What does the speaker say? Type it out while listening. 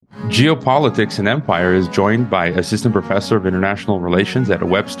Geopolitics and Empire is joined by Assistant Professor of International Relations at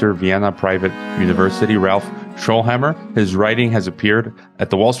Webster Vienna Private University, Ralph Scholhammer. His writing has appeared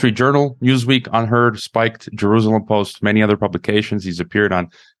at the Wall Street Journal, Newsweek, Unheard, Spiked, Jerusalem Post, many other publications. He's appeared on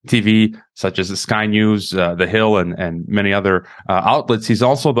TV such as Sky News, The Hill, and many other outlets. He's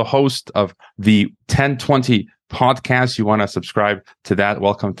also the host of the 1020 podcast. You want to subscribe to that.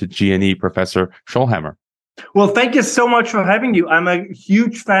 Welcome to G&E, Professor Scholhammer. Well, thank you so much for having you. I'm a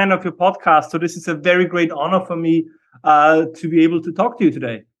huge fan of your podcast, so this is a very great honor for me to be able to talk to you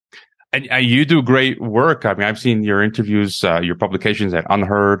today. And you do great work. I mean, I've seen your interviews, your publications at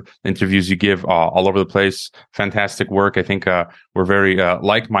Unheard, interviews you give all over the place. Fantastic work. I think we're very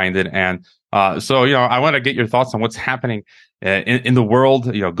like-minded. And so, I want to get your thoughts on what's happening in the world,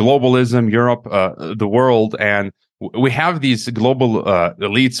 globalism, Europe, the world. And we have these global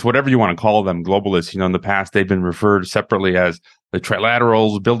elites, whatever you want to call them, globalists. In the past, they've been referred separately as the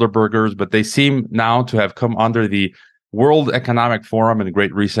trilaterals, Bilderbergers, but they seem now to have come under the World Economic Forum and the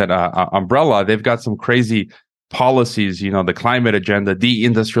Great Reset umbrella. They've got some crazy policies, the climate agenda,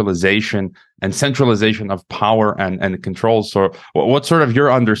 deindustrialization, and centralization of power and control. So what's sort of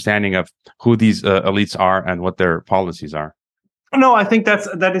your understanding of who these elites are and what their policies are? No, I think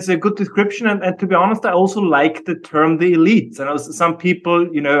that is a good description. And to be honest, I also like the term the elites. I know some people,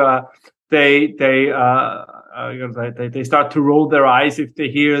 they start to roll their eyes if they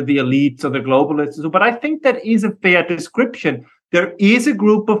hear the elites or the globalists. But I think that is a fair description. There is a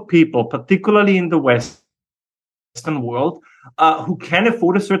group of people, particularly in the Western world, who can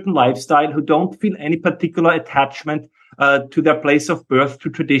afford a certain lifestyle, who don't feel any particular attachment to their place of birth, to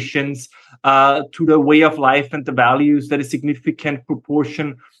traditions, to the way of life and the values that a significant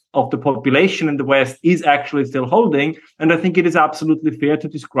proportion of the population in the West is actually still holding. And I think it is absolutely fair to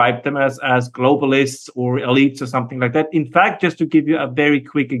describe them as globalists or elites or something like that. In fact, just to give you a very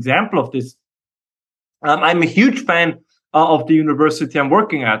quick example of this, I'm a huge fan of the university I'm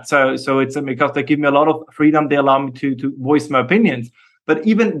working at. So it's because they give me a lot of freedom. They allow me to voice my opinions. But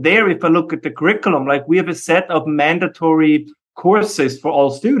even there, if I look at the curriculum, like we have a set of mandatory courses for all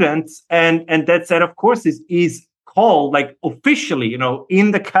students, and that set of courses is called, like, officially,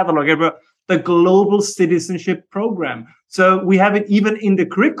 in the catalog, the Global Citizenship Program. So we have it even in the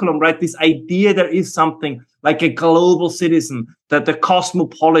curriculum, right? This idea there is something like a global citizen, that the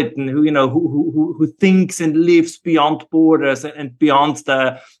cosmopolitan who thinks and lives beyond borders and beyond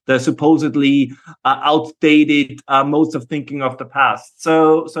the supposedly outdated modes of thinking of the past.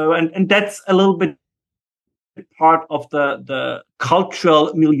 So that's a little bit part of the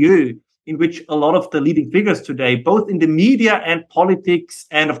cultural milieu in which a lot of the leading figures today, both in the media and politics,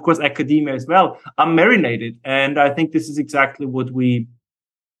 and of course academia as well, are marinated. And I think this is exactly what we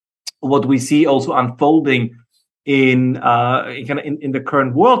see also unfolding in the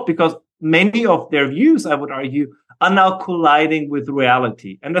current world, because many of their views, I would argue, are now colliding with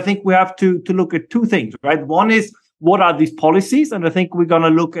reality. And I think we have to look at two things, right? One is, what are these policies? And I think we're going to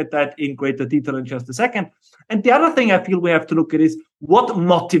look at that in greater detail in just a second. And the other thing I feel we have to look at is what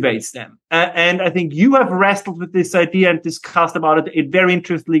motivates them. And I think you have wrestled with this idea and discussed about it very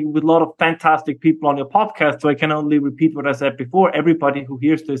interestingly with a lot of fantastic people on your podcast. So I can only repeat what I said before. Everybody who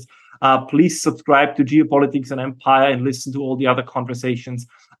hears this, please subscribe to Geopolitics and Empire and listen to all the other conversations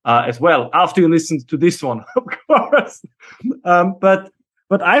as well, after you listen to this one, of course.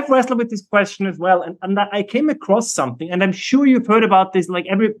 But I've wrestled with this question as well, and I came across something, and I'm sure you've heard about this. Like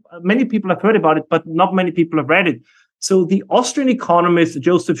many people have heard about it, but not many people have read it. So the Austrian economist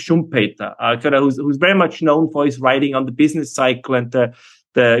Joseph Schumpeter, who's very much known for his writing on the business cycle and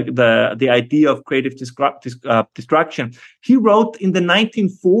the idea of creative destruction, he wrote in the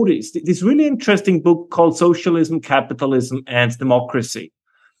 1940s this really interesting book called Socialism, Capitalism, and Democracy.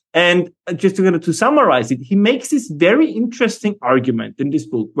 And just to summarize it, he makes this very interesting argument in this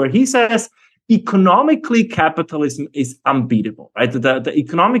book where he says economically capitalism is unbeatable, right? The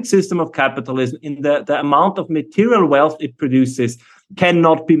economic system of capitalism, in the amount of material wealth it produces,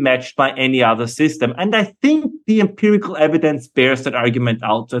 cannot be matched by any other system. And I think the empirical evidence bears that argument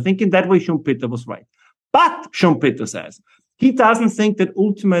out. So I think in that way, Schumpeter was right. But Schumpeter says he doesn't think that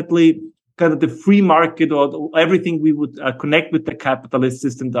ultimately kind of the free market or everything we would connect with the capitalist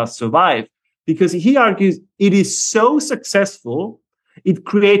system does survive, because he argues it is so successful, it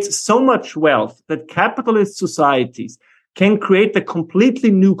creates so much wealth that capitalist societies can create a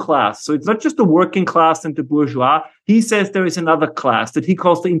completely new class. So it's not just the working class and the bourgeois. He says there is another class that he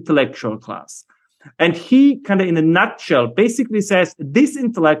calls the intellectual class. And he kind of, in a nutshell, basically says this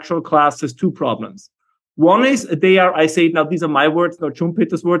intellectual class has two problems. One is they are, I say now, these are my words, not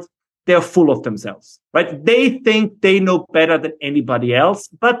Schumpeter's words, they're full of themselves, right? They think they know better than anybody else,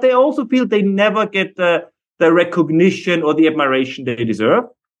 but they also feel they never get the recognition or the admiration they deserve.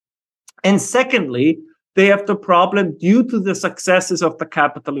 And secondly, they have the problem due to the successes of the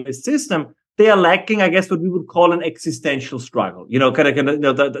capitalist system. They are lacking, I guess, what we would call an existential struggle.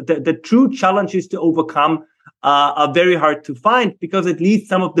 The true challenges to overcome are very hard to find, because at least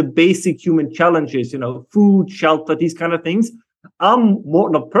some of the basic human challenges, food, shelter, these kind of things, are more,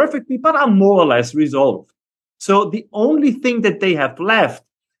 not perfectly, but are more or less resolved. So the only thing that they have left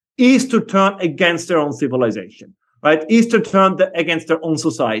is to turn against their own civilization, right? Is to turn against their own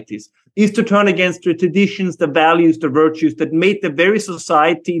societies, is to turn against the traditions, the values, the virtues that made the very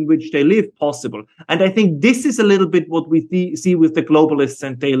society in which they live possible. And I think this is a little bit what we see with the globalists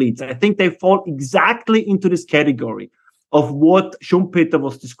and the elites. I think they fall exactly into this category of what Schumpeter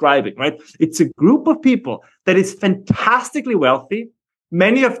was describing, right? It's a group of people that is fantastically wealthy.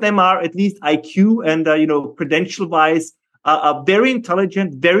 Many of them are, at least IQ and, credential-wise, are very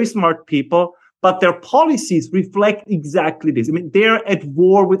intelligent, very smart people, but their policies reflect exactly this. I mean, they're at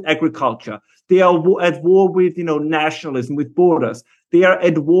war with agriculture. They are at war with, nationalism, with borders. They are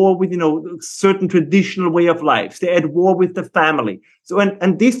at war with, certain traditional way of life. They're at war with the family. So,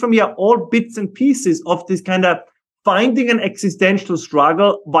 and these for me are all bits and pieces of this kind of finding an existential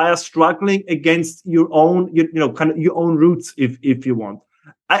struggle via struggling against your own, your own roots, if you want.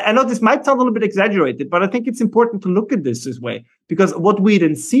 I know this might sound a little bit exaggerated, but I think it's important to look at this way, because what we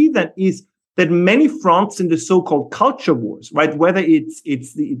then see then is that many fronts in the so-called culture wars, right? Whether it's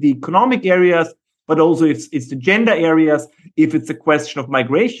the economic areas, but also it's the gender areas, if it's a question of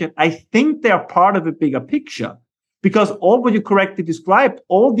migration, I think they are part of a bigger picture, because all what you correctly described,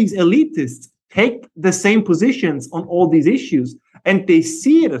 all these elitists take the same positions on all these issues, and they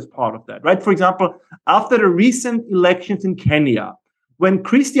see it as part of that, right? For example, after the recent elections in Kenya, when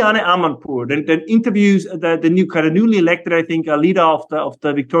Christiane Amanpour then interviews the newly elected, I think, leader of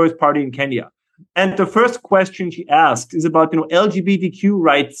the Victorious Party in Kenya, and the first question she asks is about LGBTQ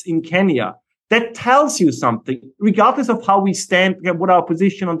rights in Kenya. That tells you something, regardless of how we stand, what our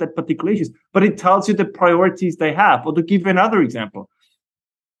position on that particular issue is. But it tells you the priorities they have. Or to give you another example,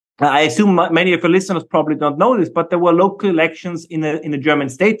 I assume many of your listeners probably don't know this, but there were local elections in a German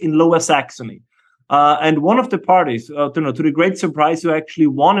state, in Lower Saxony. And one of the parties, to the great surprise, who actually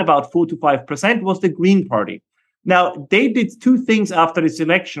won about 4 to 5% was the Green Party. Now, they did two things after this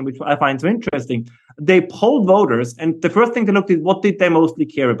election, which I find so interesting. They polled voters, and the first thing they looked at, what did they mostly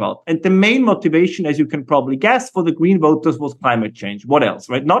care about? And the main motivation, as you can probably guess, for the Green voters was climate change. What else,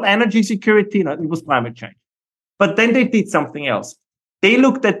 right? Not energy security, no, it was climate change. But then they did something else. They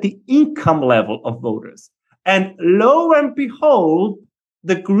looked at the income level of voters. And lo and behold,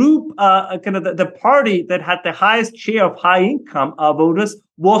 the group, the party that had the highest share of high income voters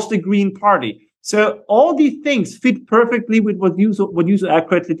was the Green Party. So all these things fit perfectly with what you so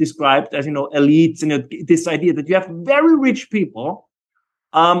accurately described as, elites, and this idea that you have very rich people,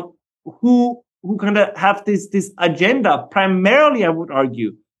 who kind of have this agenda, primarily, I would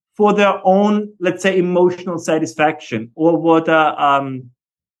argue, for their own, let's say, emotional satisfaction, or what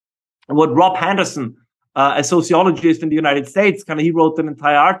Rob Henderson, a sociologist in the United States, he wrote an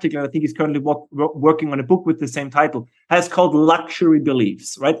entire article, and I think he's currently working on a book with the same title, has called luxury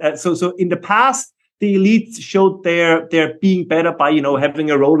beliefs, right? So in the past, the elites showed their being better by,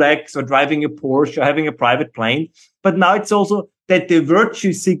 having a Rolex or driving a Porsche or having a private plane. But now it's also that the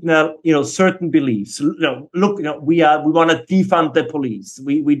virtue signal, certain beliefs. Look, we want to defund the police.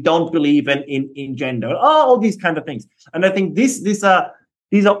 We don't believe in gender, all these kind of things. And I think these are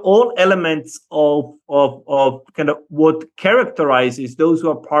all elements of kind of what characterizes those who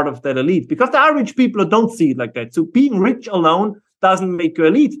are part of that elite, because there are rich people who don't see it like that. So being rich alone doesn't make you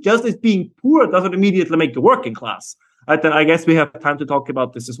elite, just as being poor doesn't immediately make you working class. Then I guess we have time to talk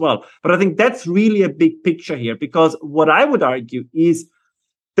about this as well. But I think that's really a big picture here, because what I would argue is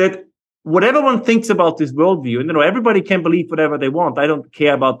that whatever one thinks about this worldview, and everybody can believe whatever they want. I don't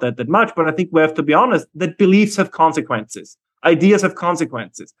care about that much, but I think we have to be honest that beliefs have consequences. Ideas have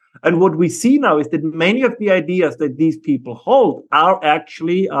consequences. And what we see now is that many of the ideas that these people hold are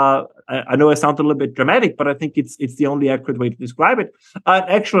actually, I know I sound a little bit dramatic, but I think it's the only accurate way to describe it, an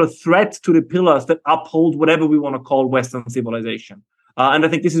actual threat to the pillars that uphold whatever we want to call Western civilization. And I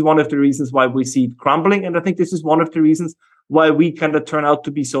think this is one of the reasons why we see it crumbling. And I think this is one of the reasons why we kind of turn out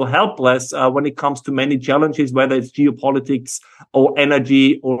to be so helpless when it comes to many challenges, whether it's geopolitics or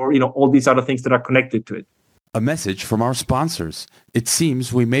energy or, all these other things that are connected to it. A message from our sponsors. It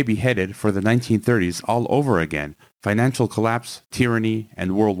seems we may be headed for the 1930s all over again. Financial collapse, tyranny,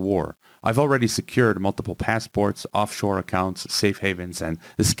 and world war. I've already secured multiple passports, offshore accounts, safe havens, and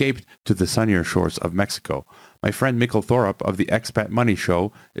escaped to the sunnier shores of Mexico. My friend Mikkel Thorup of the Expat Money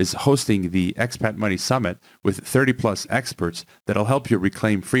Show is hosting the Expat Money Summit with 30-plus experts that'll help you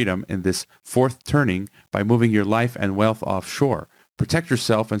reclaim freedom in this fourth turning by moving your life and wealth offshore. Protect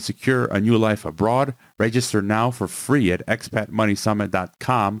yourself and secure a new life abroad. Register now for free at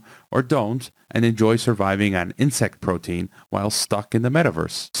expatmoneysummit.com or don't and enjoy surviving on insect protein while stuck in the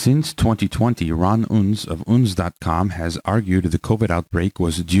metaverse. Since 2020, Ron Unz of Unz.com has argued the COVID outbreak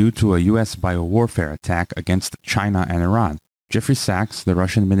was due to a U.S. biowarfare attack against China and Iran. Jeffrey Sachs, the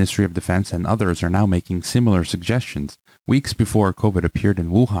Russian Ministry of Defense, and others are now making similar suggestions. Weeks before COVID appeared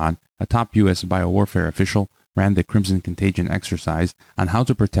in Wuhan, a top U.S. biowarfare official ran the Crimson Contagion exercise on how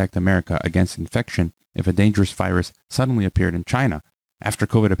to protect America against infection if a dangerous virus suddenly appeared in China. After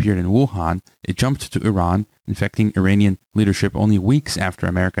COVID appeared in Wuhan, it jumped to Iran, infecting Iranian leadership only weeks after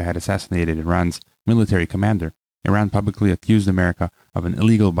America had assassinated Iran's military commander. Iran publicly accused America of an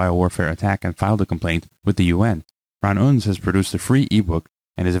illegal biowarfare attack and filed a complaint with the UN. Ron Unz has produced a free ebook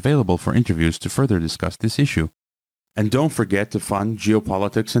and is available for interviews to further discuss this issue. And don't forget to fund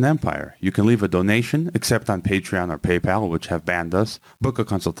Geopolitics and Empire. You can leave a donation, except on Patreon or PayPal, which have banned us, book a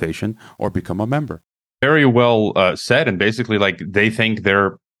consultation, or become a member. Very well said, and basically, like, they think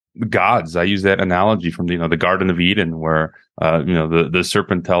they're gods. I use that analogy from the Garden of Eden, where the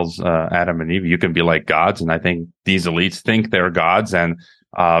serpent tells Adam and Eve, "You can be like gods." And I think these elites think they're gods, and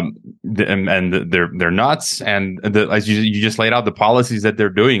they're nuts. And as you just laid out, the policies that they're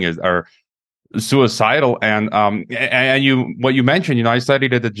doing are suicidal. And what you mentioned, I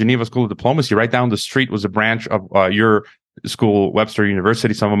studied at the Geneva School of Diplomacy. Right down the street was a branch of your school, Webster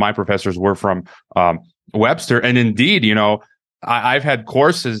University. Some of my professors were from Webster, and indeed, I've had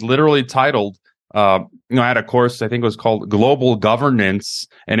courses literally titled, I had a course, I think it was called Global Governance,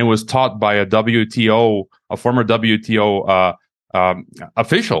 and it was taught by a former WTO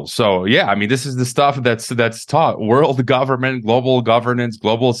official. So yeah, I mean, this is the stuff that's taught: world government, global governance,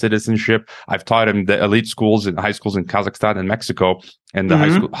 global citizenship. I've taught in the elite schools and high schools in Kazakhstan and Mexico, and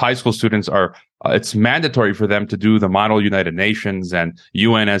the high school students are. It's mandatory for them to do the Model United Nations and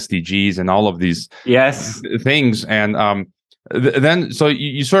UN SDGs and all of these things. And then so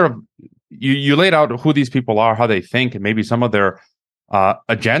you sort of you laid out who these people are, how they think, and maybe some of their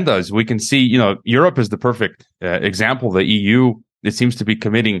agendas. We can see, Europe is the perfect example. The EU, it seems to be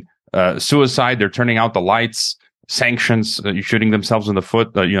committing suicide. They're turning out the lights, sanctions, shooting themselves in the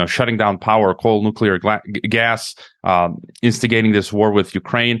foot, shutting down power, coal, nuclear, gas, instigating this war with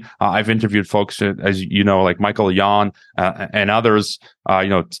Ukraine. I've interviewed folks, as you know, like Michael Yon and others,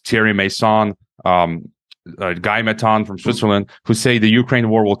 Thierry Masson, Guy Metton from Switzerland, who say the Ukraine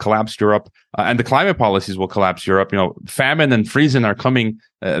war will collapse Europe and the climate policies will collapse Europe. Famine and freezing are coming.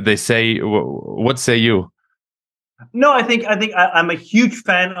 They say, what say you? No, I think I'm a huge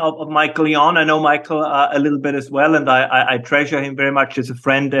fan of Michael Yon. I know Michael a little bit as well, and I treasure him very much as a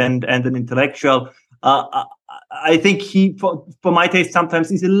friend and an intellectual. I think he, for my taste,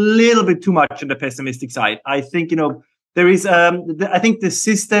 sometimes is a little bit too much on the pessimistic side. I think, there is, I think the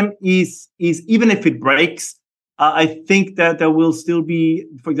system is even if it breaks, I think that there will still be,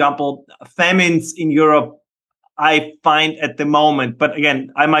 for example, famines in Europe. I find at the moment, but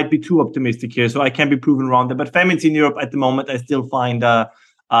again, I might be too optimistic here, so I can be proven wrong there. But famines in Europe at the moment, I still find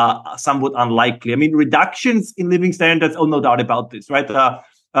somewhat unlikely. I mean, reductions in living standards, no doubt about this, right?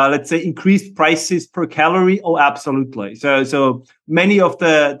 Let's say increased prices per calorie. Oh, absolutely. So many of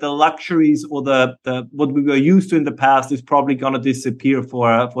the luxuries or the what we were used to in the past is probably going to disappear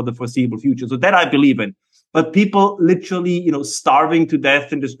for the foreseeable future. So that I believe in. But people literally, starving to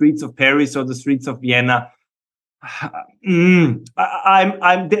death in the streets of Paris or the streets of Vienna. I'm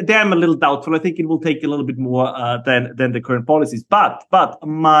a little doubtful. I think it will take a little bit more than the current policies. But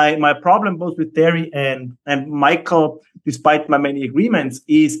my problem both with Terry and Michael, despite my many agreements,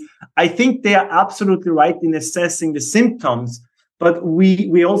 is I think they are absolutely right in assessing the symptoms, but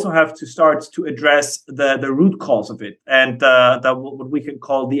we also have to start to address the root cause of it and what we can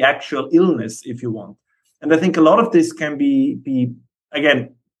call the actual illness, if you want. And I think a lot of this can be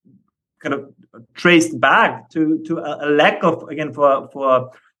again kind of traced back to a lack of, again, for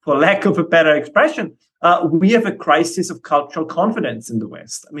lack of a better expression, we have a crisis of cultural confidence in the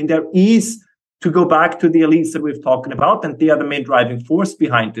West. I mean, there is, to go back to the elites that we've talked about, and they are the main driving force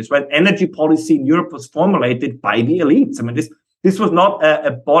behind this, right? Energy policy in Europe was formulated by the elites. I mean, this was not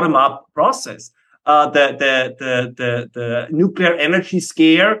a bottom-up process. The nuclear energy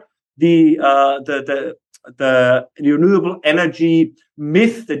scare, the renewable energy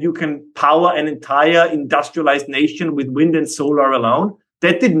myth that you can power an entire industrialized nation with wind and solar alone.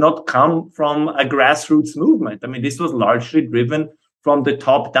 that did not come from a grassroots movement. I mean, this was largely driven from the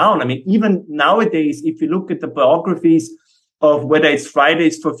top down. I mean, even nowadays, if you look at the biographies of whether it's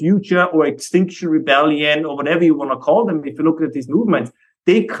Fridays for Future or Extinction Rebellion or whatever you want to call them, if you look at these movements,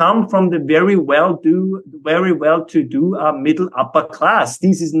 they come from the very well-to-do middle upper class.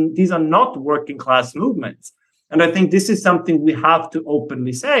 These are not working class movements. And I think this is something we have to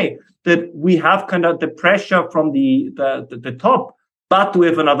openly say, that we have kind of the pressure from the top, but we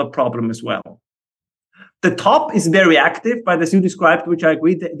have another problem as well. The top is very active, but as you described, which I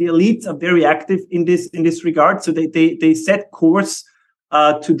agree, the elites are very active in this regard. So they set course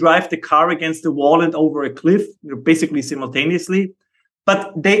to drive the car against the wall and over a cliff, basically simultaneously.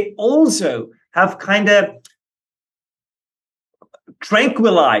 But they also have kind of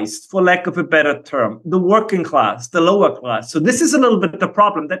tranquilized, for lack of a better term, the working class, the lower class. So this is a little bit the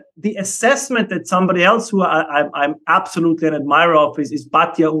problem, that the assessment that somebody else who I'm absolutely an admirer of is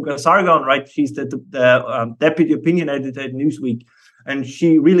Batya Ungar-Sargon, right? She's the deputy opinion editor at Newsweek. And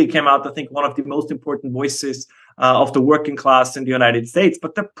she really came out, I think, one of the most important voices of the working class in the United States.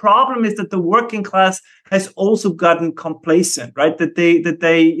 But the problem is that the working class has also gotten complacent, right? That they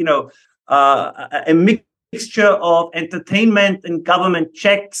a mixture of entertainment and government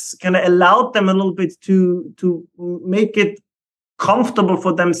checks kind of allowed them a little bit to make it comfortable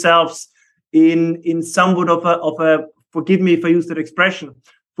for themselves in somewhat of a forgive me if I use that expression,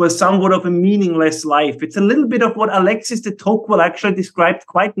 for somewhat of a meaningless life. It's a little bit of what Alexis de Tocqueville actually described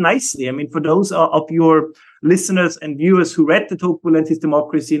quite nicely. I mean, for those of your listeners and viewers who read de Tocqueville and His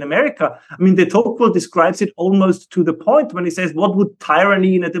Democracy in America, I mean, de Tocqueville describes it almost to the point when he says, what would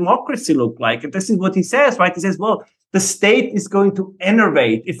tyranny in a democracy look like? And this is what he says, right? He says, well, the state is going to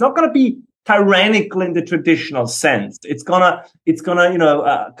enervate. It's not going to be tyrannical in the traditional sense. It's gonna,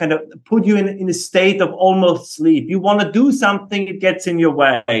 kind of put you in a state of almost sleep. You want to do something, it gets in your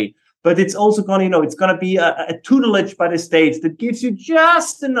way. But it's also going to, it's going to be a tutelage by the states that gives you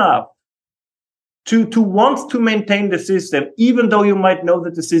just enough to want to maintain the system, even though you might know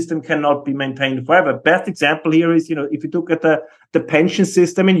that the system cannot be maintained forever. Best example here is, if you look at the pension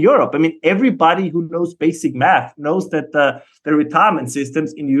system in Europe, I mean, everybody who knows basic math knows that the retirement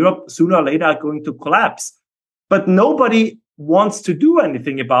systems in Europe sooner or later are going to collapse. But nobody wants to do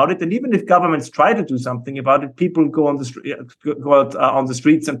anything about it. And even if governments try to do something about it, people go out on the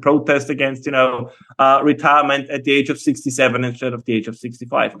streets and protest against, retirement at the age of 67 instead of the age of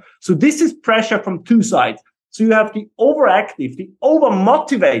 65. So this is pressure from two sides. So you have the overactive, the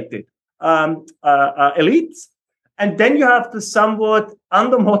overmotivated elites, and then you have the somewhat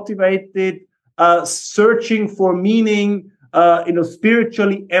undermotivated, searching for meaning,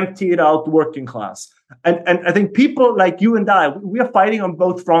 spiritually emptied out working class. And I think people like you and I, we are fighting on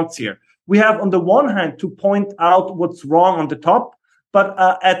both fronts here. We have, on the one hand, to point out what's wrong on the top, but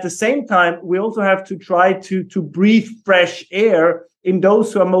at the same time, we also have to try to breathe fresh air in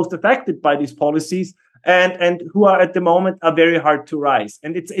those who are most affected by these policies and who are at the moment are very hard to rise.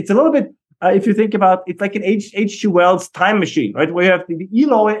 And it's a little bit, if you think about, it's like an H.G. Wells time machine, right? Where you have the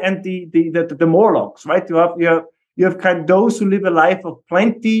Eloi and the Morlocks, right? You have kind of those who live a life of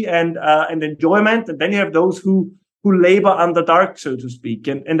plenty and enjoyment, and then you have those who labor under dark, so to speak.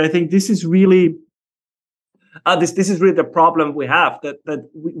 And I think this is really this is really the problem we have that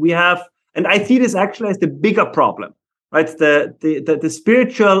we have, and I see this actually as the bigger problem, right? The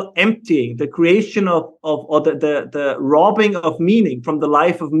spiritual emptying, the creation of the robbing of meaning from the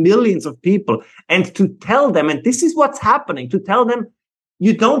life of millions of people, and to tell them, and this is what's happening, to tell them,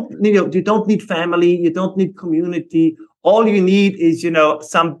 you don't need family, you don't need community. All you need is,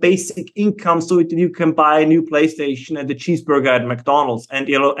 some basic income so that you can buy a new PlayStation and a cheeseburger at McDonald's, and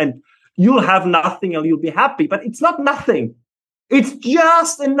you'll have nothing and you'll be happy. But it's not nothing. It's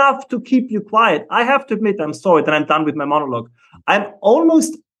just enough to keep you quiet. I have to admit, I'm sorry that I'm done with my monologue. I'm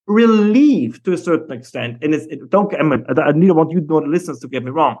almost relieved to a certain extent, and I neither want you nor the listeners to get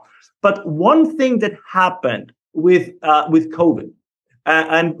me wrong. But one thing that happened with COVID.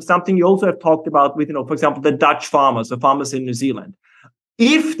 And something you also have talked about with, for example, the Dutch farmers, the farmers in New Zealand.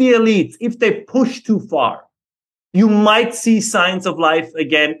 If the elites, if they push too far, you might see signs of life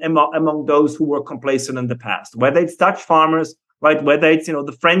again among those who were complacent in the past, whether it's Dutch farmers, right? Whether it's,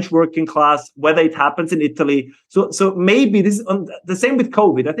 the French working class, whether it happens in Italy. So maybe this is the same with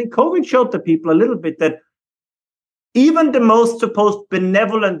COVID. I think COVID showed the people a little bit that even the most supposed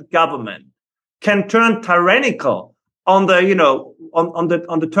benevolent government can turn tyrannical on the,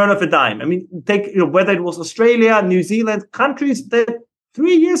 on the turn of a dime. I mean, take, whether it was Australia, New Zealand, countries that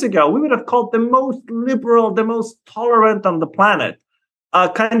 3 years ago we would have called the most liberal, the most tolerant on the planet,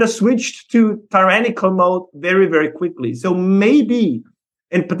 kind of switched to tyrannical mode very, very quickly. So maybe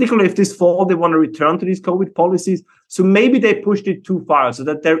and particularly if this fall they want to return to these COVID policies. So maybe they pushed it too far, so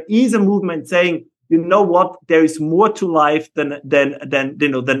that there is a movement saying, you know what, there is more to life than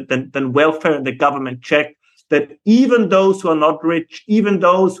welfare and the government check. That even those who are not rich, even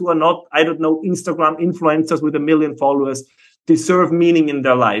those who are not, I don't know, Instagram influencers with 1 million followers, deserve meaning in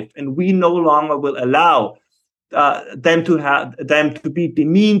their life, and we no longer will allow them to be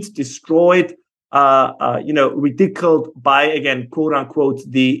demeaned, destroyed, ridiculed by, again, quote unquote,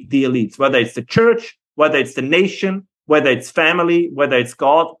 the elites, whether it's the church, whether it's the nation, whether it's family, whether it's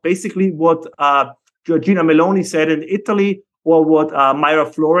God. Basically, what Giorgia Meloni said in Italy, or what Mayra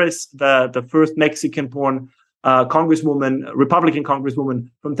Flores, the first Mexican-born Republican congresswoman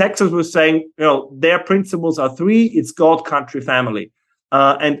from Texas, was saying, their principles are 3: it's God, country, family.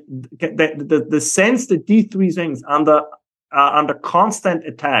 And the sense that these 3 things under constant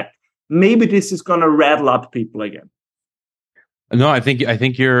attack, maybe this is going to rattle up people again. No, I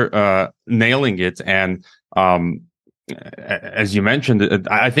think you're nailing it. And as you mentioned,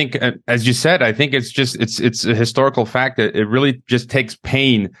 I think, as you said, I think it's a historical fact that it really just takes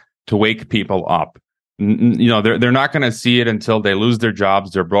pain to wake people up. They're not going to see it until they lose their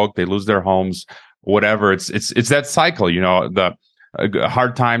jobs, they're broke, they lose their homes, whatever. It's that cycle. The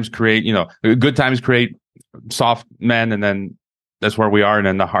hard times create, good times create soft men, and then that's where we are. And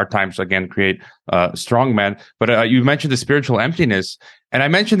then the hard times again create strong men. But you mentioned the spiritual emptiness, and I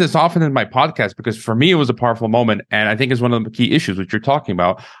mentioned this often in my podcast because for me it was a powerful moment, and I think is one of the key issues which you're talking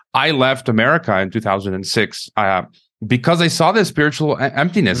about. I left America in 2006 because I saw this spiritual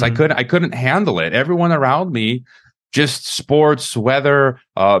emptiness. Mm-hmm. I couldn't handle it. Everyone around me, just sports, weather,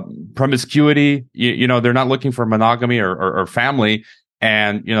 promiscuity. They're not looking for monogamy or family.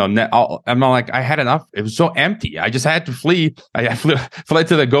 And, I'm not like, I had enough. It was so empty. I just had to flee. I fled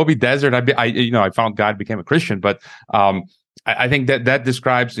to the Gobi Desert. I found God, became a Christian. But I think that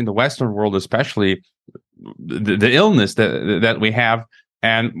describes in the Western world, especially the illness that we have.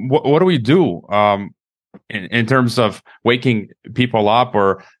 And what do we do in terms of waking people up,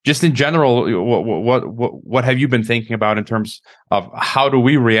 or just in general? What have you been thinking about in terms of how do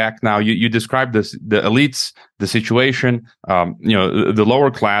we react now? You described this, the elites, the situation, the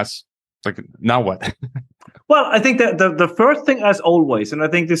lower class. Like, now what? Well, I think that the first thing, as always, and I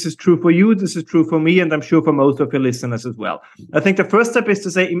think this is true for you, this is true for me, and I'm sure for most of your listeners as well. I think the first step is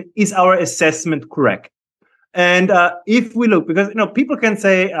to say, is our assessment correct? And if we look, because people can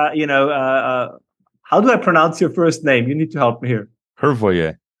say, how do I pronounce your first name? You need to help me here.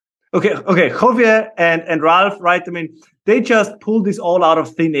 Hervoye. Okay, Javier and Ralph, right? I mean, they just pulled this all out of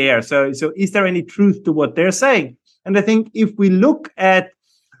thin air. So is there any truth to what they're saying? And I think if we look at,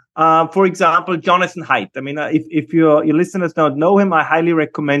 for example, Jonathan Haidt, I mean, if your listeners don't know him, I highly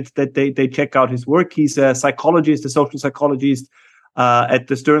recommend that they check out his work. He's a psychologist, a social psychologist at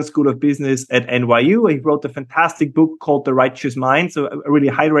the Stern School of Business at NYU. He wrote a fantastic book called The Righteous Mind. So I really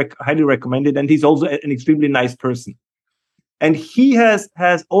highly recommend it. And he's also an extremely nice person. And he has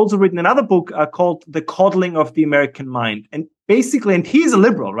also written another book called The Coddling of the American Mind. And basically, and he's a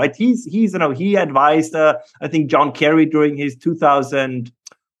liberal, right? He advised, I think, John Kerry during his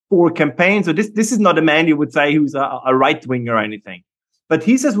 2004 campaign. So this is not a man you would say who's a right winger or anything. But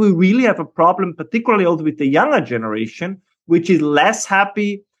he says we really have a problem, particularly also with the younger generation, which is less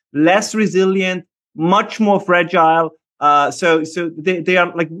happy, less resilient, much more fragile. So they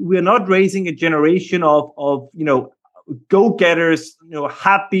are like, we're not raising a generation of go-getters,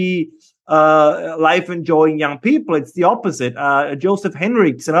 happy, life-enjoying young people. It's the opposite. Joseph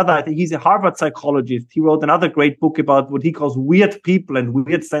Henrichs, I think he's a Harvard psychologist. He wrote another great book about what he calls weird people, and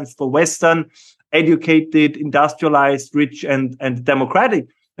weird stands for Western, educated, industrialized, rich, and democratic.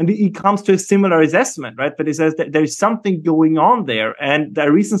 And he comes to a similar assessment, right? But he says that there's something going on there. And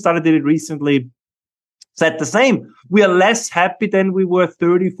the recent study did it recently, said the same. We are less happy than we were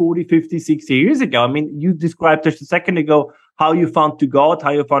 30, 40, 50, 60 years ago. I mean, you described just a second ago how you found to God,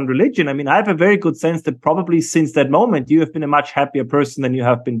 how you found religion. I mean, I have a very good sense that probably since that moment, you have been a much happier person than you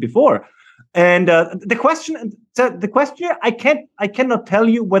have been before. And the question, I cannot tell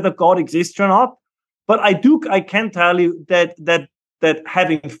you whether God exists or not, but I can tell you that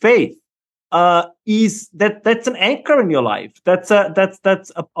having faith that's an anchor in your life. That's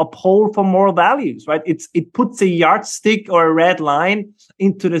a pole for moral values, right? It puts a yardstick or a red line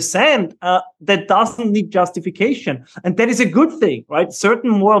into the sand that doesn't need justification, and that is a good thing, right?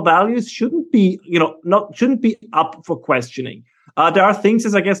 Certain moral values shouldn't be up for questioning. There are things,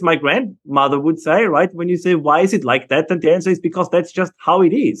 as I guess my grandmother would say, right? When you say, why is it like that? And the answer is because that's just how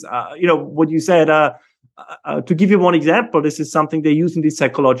it is. What you said, to give you one example, this is something they use in these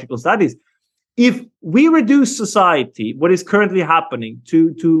psychological studies. If we reduce society, what is currently happening,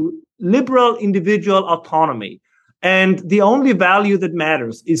 to liberal individual autonomy, and the only value that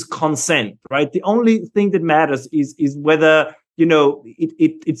matters is consent, right? The only thing that matters is whether,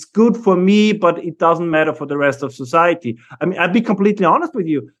 it's good for me, but it doesn't matter for the rest of society. I mean, I'd be completely honest with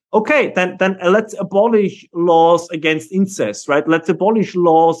you. Okay, then let's abolish laws against incest, right? Let's abolish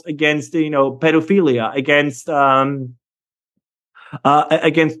laws against, pedophilia, against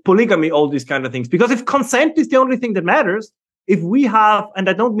polygamy, all these kind of things. Because if consent is the only thing that matters, if we have, and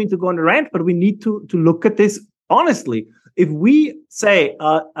I don't mean to go on a rant, but we need to look at this honestly. If we say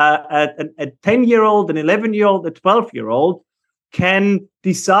a 10-year-old, an 11-year-old, a 12-year-old can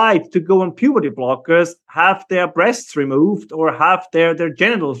decide to go on puberty blockers, have their breasts removed, or have their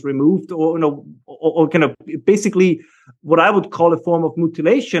genitals removed, or kind of basically what I would call a form of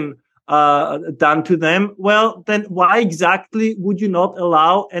mutilation done to them, well, then why exactly would you not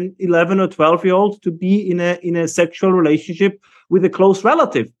allow an 11 or 12-year-old to be in a sexual relationship with a close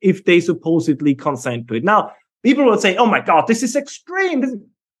relative if they supposedly consent to it? Now, people will say, oh my God, this is extreme.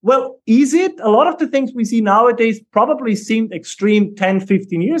 Well, is it? A lot of the things we see nowadays probably seemed extreme 10,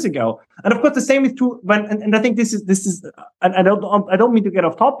 15 years ago. And of course, the same is true and I think this is, and I don't mean to get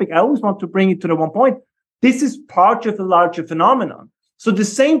off topic. I always want to bring it to the one point. This is part of a larger phenomenon. So the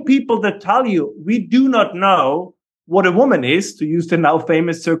same people that tell you we do not know what a woman is, to use the now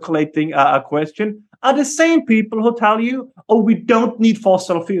famous circulating question, are the same people who tell you, oh, we don't need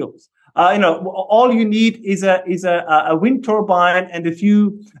fossil fuels. All you need is a wind turbine and a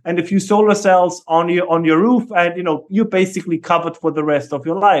few solar cells on your roof, and you're basically covered for the rest of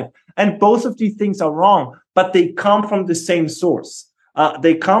your life. And both of these things are wrong, but they come from the same source.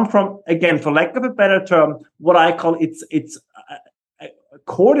 They come from, again, for lack of a better term, what I call it's a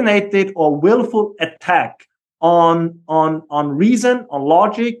coordinated or willful attack on reason, on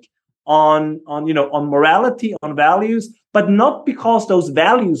logic, on morality, on values, but not because those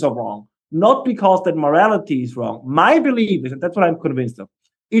values are wrong, not because that morality is wrong. My belief is, and that's what I'm convinced of,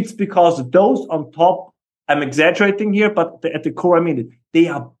 it's because those on top, I'm exaggerating here, but at the core, I mean it, they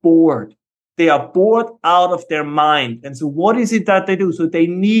are bored. They are bored out of their mind. And so what is it that they do? So they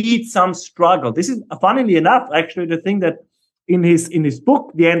need some struggle. This is, funnily enough, actually the thing that in his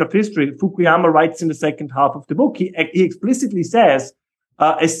book, The End of History, Fukuyama writes in the second half of the book, he explicitly says,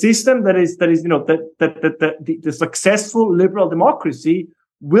 a system that is the successful liberal democracy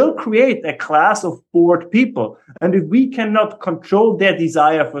will create a class of bored people. And if we cannot control their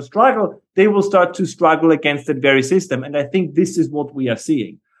desire for struggle, they will start to struggle against that very system. And I think this is what we are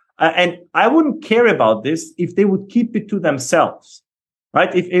seeing. And I wouldn't care about this if they would keep it to themselves, right?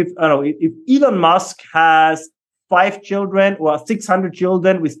 If Elon Musk has 5 children or 600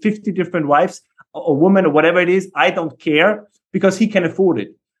 children with 50 different wives or women or whatever it is, I don't care, because he can afford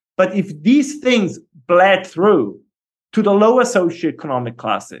it. But if these things bled through to the lower socioeconomic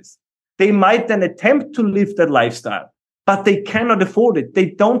classes, they might then attempt to live that lifestyle, but they cannot afford it.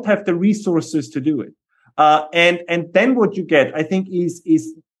 They don't have the resources to do it. And then what you get, I think, is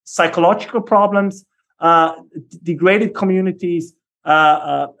psychological problems, degraded communities,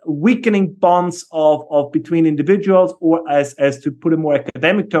 weakening bonds of between individuals, or as to put a more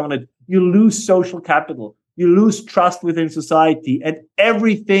academic term on it, you lose social capital. You lose trust within society, and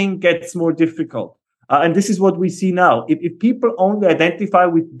everything gets more difficult. And this is what we see now. If people only identify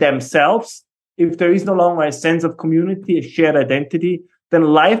with themselves, if there is no longer a sense of community, a shared identity, then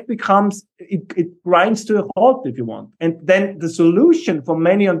life becomes, it grinds to a halt, if you want. And then the solution for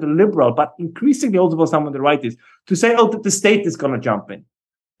many on the liberal, but increasingly also for some on the right, is to say, oh, the state is going to jump in.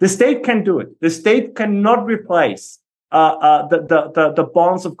 The state can do it. The state cannot replace the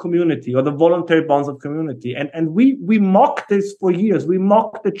bonds of community or the voluntary bonds of community. And we mocked this for years. We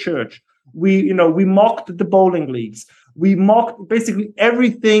mocked the church. We mocked the bowling leagues. We mocked basically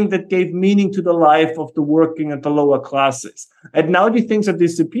everything that gave meaning to the life of the working and the lower classes. And now these things are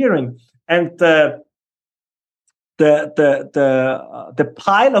disappearing. And the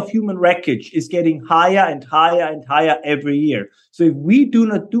pile of human wreckage is getting higher and higher and higher every year. So if we do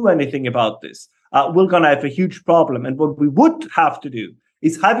not do anything about this, we're going to have a huge problem. And what we would have to do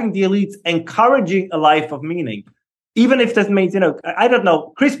is having the elites encouraging a life of meaning, even if that means, I don't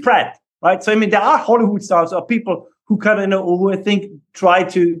know, Chris Pratt, right? So, I mean, there are Hollywood stars or people who kind of, who I think try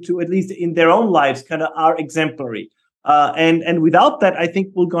to at least in their own lives kind of are exemplary. And without that, I think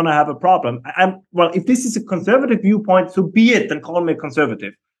we're going to have a problem. Well, if this is a conservative viewpoint, so be it, then call me a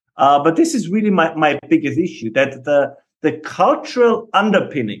conservative. But this is really my biggest issue, that the cultural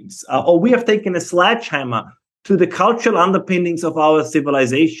underpinnings, or we have taken a sledgehammer to the cultural underpinnings of our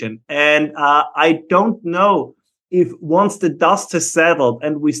civilization. And I don't know if once the dust has settled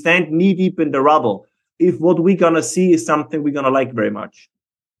and we stand knee deep in the rubble, if what we're going to see is something we're going to like very much.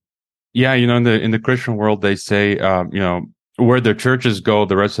 Yeah, in the Christian world, they say, where the churches go,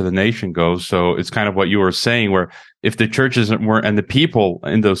 the rest of the nation goes. So it's kind of what you were saying, where if the churches weren't, and the people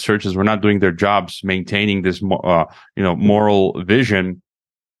in those churches were not doing their jobs, maintaining this, moral vision,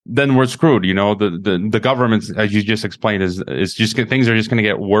 then we're screwed. The government, as you just explained, is just things are just going to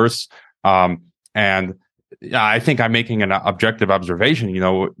get worse. And I think I'm making an objective observation.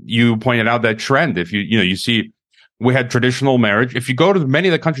 You pointed out that trend. If you see, we had traditional marriage. If you go to many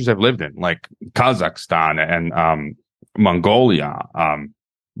of the countries I've lived in, like Kazakhstan and Mongolia,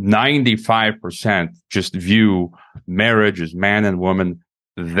 95% just view marriage as man and woman.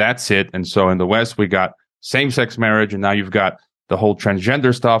 That's it. And so in the West, we got same-sex marriage, and now you've got the whole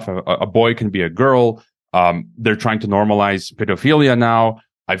transgender stuff. A boy can be a girl. They're trying to normalize pedophilia now.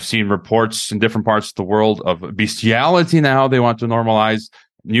 I've seen reports in different parts of the world of bestiality now they want to normalize.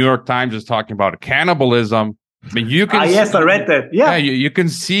 New York Times is talking about cannibalism. I mean, you can. Yes, I read that. Yeah, you can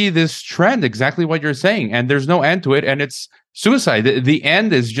see this trend, exactly what you're saying, and there's no end to it, and it's suicide. The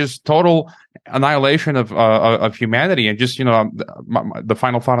end is just total annihilation of humanity, and just the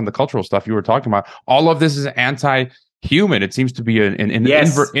final thought on the cultural stuff you were talking about. All of this is anti-human. It seems to be an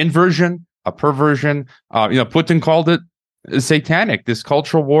inversion, a perversion. Putin called it satanic. This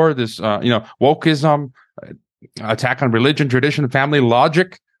cultural war, this wokeism, attack on religion, tradition, family,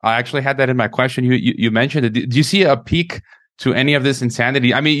 logic. I actually had that in my question. You mentioned it. Do you see a peak to any of this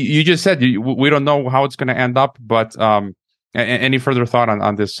insanity? I mean, you just said we don't know how it's going to end up, but any further thought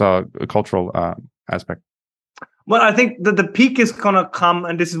on this cultural aspect? Well, I think that the peak is going to come,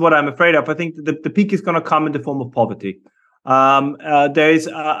 and this is what I'm afraid of. I think the peak is going to come in the form of poverty. There is,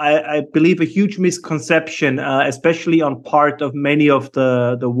 I believe, a huge misconception, especially on part of many of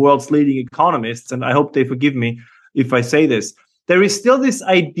the world's leading economists, and I hope they forgive me if I say this. There is still this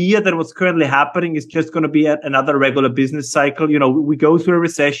idea that what's currently happening is just going to be another regular business cycle. We go through a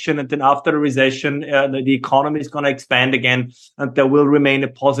recession, and then after the recession, the economy is going to expand again, and there will remain a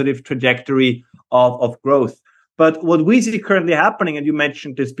positive trajectory of growth. But what we see currently happening, and you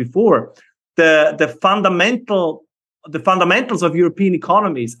mentioned this before, the fundamentals of European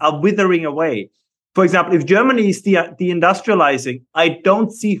economies are withering away. For example, if Germany is deindustrializing, I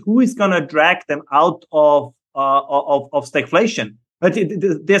don't see who is going to drag them out of stagflation. But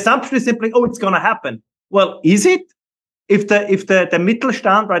the assumption is simply, it's going to happen. Well, is it? If the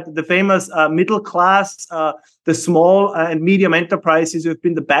Mittelstand, right, the famous middle class, the small and medium enterprises who have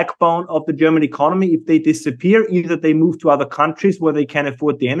been the backbone of the German economy, if they disappear, either they move to other countries where they can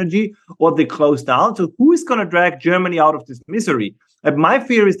afford the energy, or they close down. So who is going to drag Germany out of this misery? And my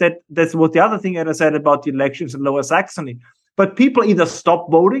fear is that's what the other thing that I said about the elections in Lower Saxony. But people either stop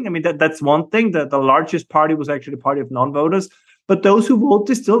voting. I mean, that's one thing. The largest party was actually the party of non-voters. But those who vote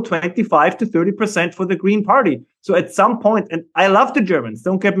is still 25 to 30% for the Green Party. So at some point, and I love the Germans,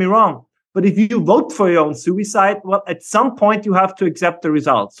 don't get me wrong, but if you vote for your own suicide, well, at some point you have to accept the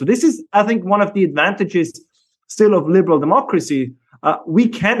results. So this is, I think, one of the advantages still of liberal democracy. We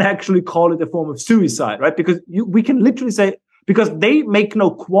can actually call it a form of suicide, right? Because we can literally say, because they make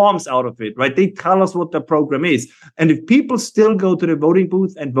no qualms out of it, right? They tell us what the program is. And if people still go to the voting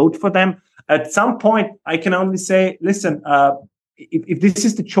booth and vote for them, at some point, I can only say, listen, if this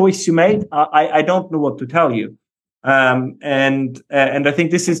is the choice you made, I don't know what to tell you. And I think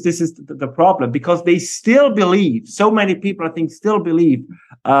this is the problem, because they still believe, so many people, I think, still believe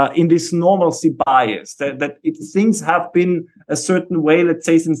in this normalcy bias, that if things have been a certain way, let's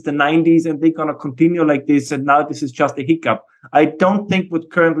say since the 90s, and they're going to continue like this, and now this is just a hiccup. I don't think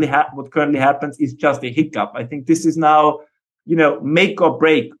what currently happens is just a hiccup. I think this is now, make or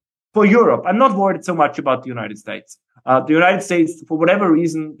break for Europe. I'm not worried so much about the United States. The United States, for whatever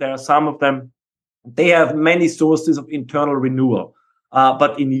reason, there are some of them, they have many sources of internal renewal.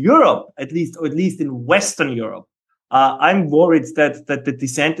 But in Europe, at least in Western Europe, I'm worried that the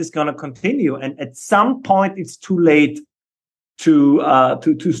descent is going to continue. And at some point, it's too late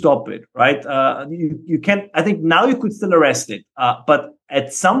to stop it, right? You can, I think now you could still arrest it. But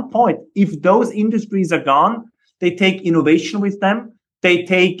at some point, if those industries are gone, they take innovation with them. They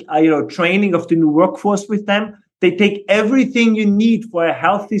take, training of the new workforce with them. They take everything you need for a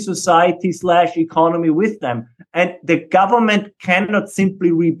healthy society / economy with them. And the government cannot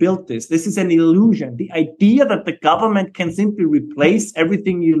simply rebuild this. This is an illusion. The idea that the government can simply replace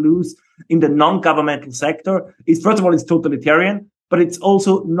everything you lose in the non-governmental sector is, first of all, it's totalitarian, but it's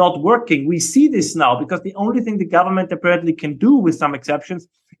also not working. We see this now because the only thing the government apparently can do, with some exceptions,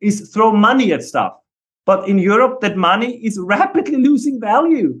 is throw money at stuff. But in Europe, that money is rapidly losing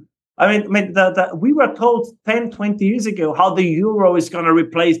value. We were told 10, 20 years ago how the euro is going to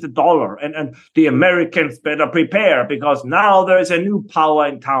replace the dollar, and the Americans better prepare because now there is a new power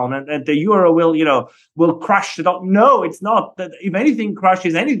in town, and the euro will crush the dollar. No, it's not. If anything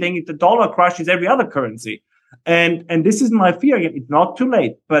crushes anything, the dollar crushes every other currency. And this is my fear. Again, it's not too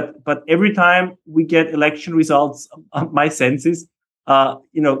late, but every time we get election results, my sense is,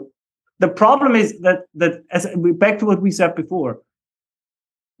 the problem is that as we back to what we said before,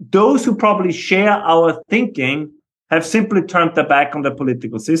 those who probably share our thinking have simply turned their back on the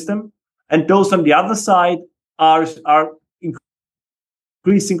political system, and those on the other side are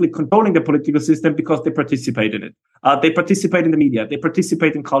increasingly controlling the political system because they participate in it. They participate in the media. They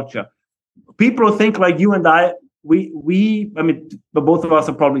participate in culture. People who think like you and I, but both of us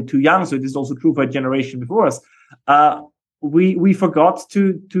are probably too young, so it is also true for a generation before us. We forgot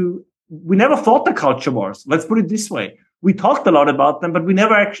we never fought the culture wars. Let's put it this way. We talked a lot about them, but we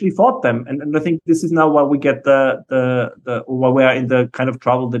never actually fought them. And I think this is now why we get why we are in the kind of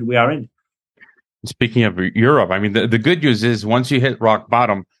trouble that we are in. Speaking of Europe, the good news is once you hit rock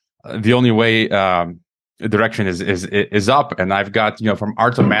bottom, the only way direction is up. And I've got, from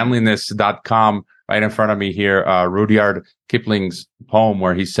artsofmanliness.com right in front of me here, Rudyard Kipling's poem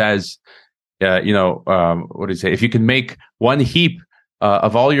where he says, what do you say? If you can make one heap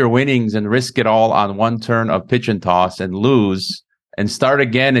of all your winnings and risk it all on one turn of pitch and toss and lose and start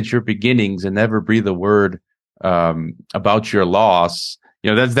again at your beginnings and never breathe a word about your loss.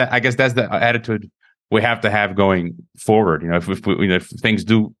 I guess that's the attitude we have to have going forward. If things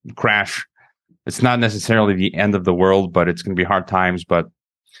do crash, it's not necessarily the end of the world, but it's going to be hard times. But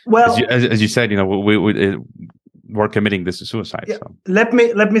as you said, we're committing this to suicide. Yeah. So. Let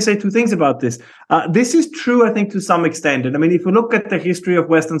me say two things about this. This is true, I think, to some extent. And if you look at the history of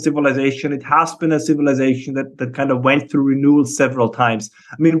Western civilization, it has been a civilization that kind of went through renewal several times.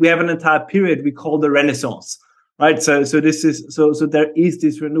 We have an entire period we call the Renaissance, right? So there is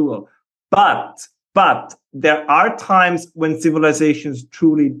this renewal, but there are times when civilizations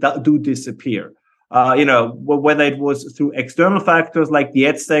truly do disappear. Whether it was through external factors like the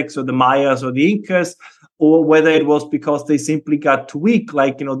Aztecs or the Mayas or the Incas, or whether it was because they simply got too weak,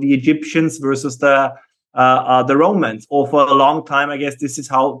 like, the Egyptians versus the Romans. Or for a long time, I guess this is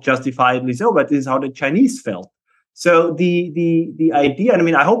how, justifiably so, but this is how the Chinese felt. So the idea,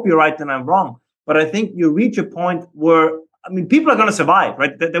 and I hope you're right and I'm wrong, but I think you reach a point where, people are going to survive,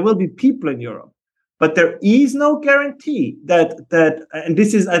 right? There will be people in Europe. But there is no guarantee that, and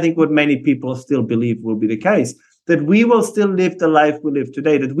this is, I think, what many people still believe will be the case, that we will still live the life we live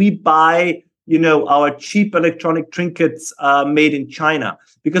today, that we buy, our cheap electronic trinkets made in China.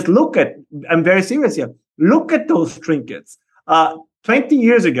 Because I'm very serious here, look at those trinkets. 20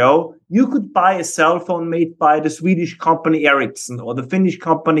 years ago, you could buy a cell phone made by the Swedish company Ericsson, or the Finnish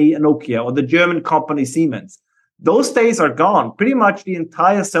company Nokia, or the German company Siemens. Those days are gone. Pretty much the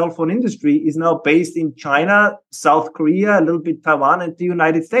entire cell phone industry is now based in China, South Korea, a little bit Taiwan, and the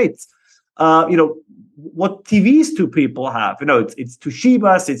United States. What TVs do people have? It's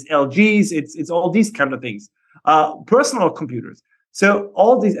Toshiba's, it's LG's, it's all these kind of things. Personal computers. So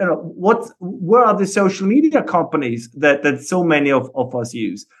all these, where are the social media companies that so many of us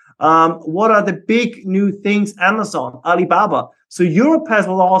use? What are the big new things? Amazon, Alibaba. So Europe has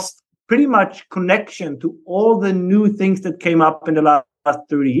lost pretty much connection to all the new things that came up in the last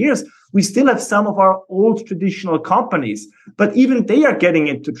 30 years. We still have some of our old traditional companies, but even they are getting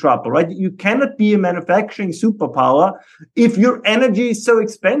into trouble, right? You cannot be a manufacturing superpower if your energy is so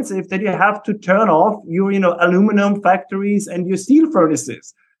expensive that you have to turn off your, aluminum factories and your steel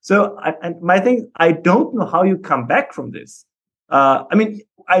furnaces. So, I don't know how you come back from this.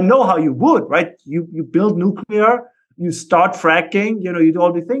 I know how you would, right? You build nuclear, you start fracking, you do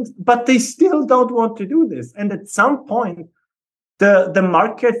all the things, but they still don't want to do this. And at some point, the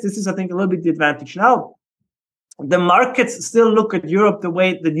markets, this is, I think, a little bit the advantage now. The markets still look at Europe the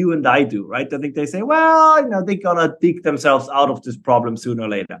way that you and I do, right? I think they say, well, they're going to dig themselves out of this problem sooner or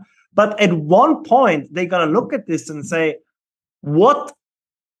later. But at one point, they're going to look at this and say, what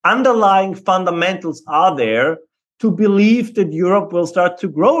underlying fundamentals are there to believe that Europe will start to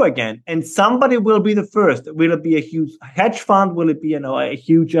grow again? And somebody will be the first. Will it be a huge hedge fund? Will it be a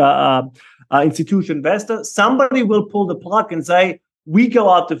huge institutional investor? Somebody will pull the plug and say, we go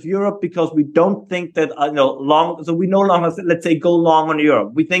out of Europe because we don't think that so we no longer, let's say, go long on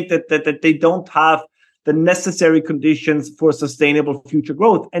Europe. We think that they don't have the necessary conditions for sustainable future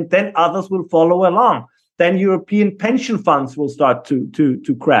growth, and then others will follow along. Then European pension funds will start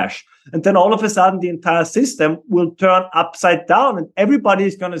to crash, and then all of a sudden the entire system will turn upside down, and everybody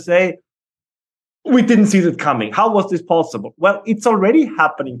is going to say, We didn't see that coming. How was this possible? Well, it's already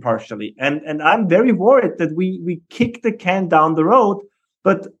happening partially. And I'm very worried that we kick the can down the road,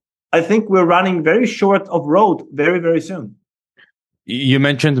 but I think we're running very short of road very, very soon. You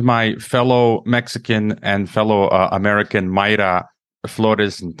mentioned my fellow Mexican and fellow American Mayra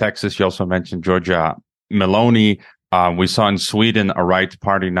Flores in Texas. You also mentioned Giorgia Meloni. We saw in Sweden a right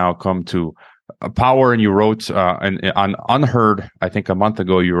party now come to power, and you wrote on Unheard, I think a month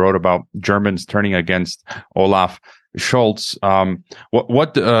ago, you wrote about Germans turning against Olaf Scholz.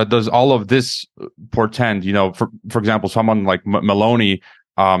 What does all of this portend? You know, for example, someone like Meloni,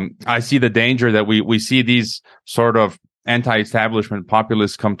 I see the danger that we see these sort of anti-establishment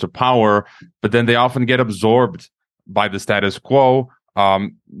populists come to power, but then they often get absorbed by the status quo. Do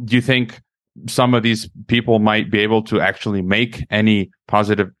you think some of these people might be able to actually make any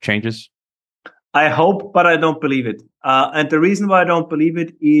positive changes? I hope, but I don't believe it. And the reason why I don't believe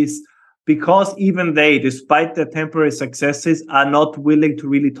it is because even they, despite their temporary successes, are not willing to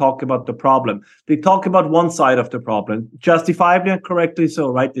really talk about the problem. They talk about one side of the problem, justifiably and correctly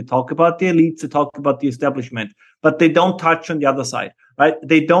so, right? They talk about the elites, they talk about the establishment, but they don't touch on the other side, right?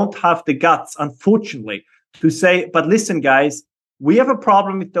 They don't have the guts, unfortunately, to say, but listen, guys, we have a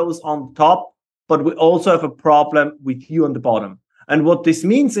problem with those on top, but we also have a problem with you on the bottom. And what this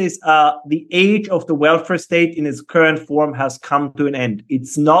means is the age of the welfare state in its current form has come to an end.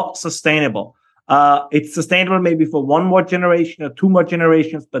 It's not sustainable. It's sustainable maybe for one more generation or two more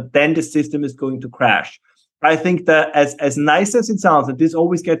generations, but then the system is going to crash. I think that as nice as it sounds, and this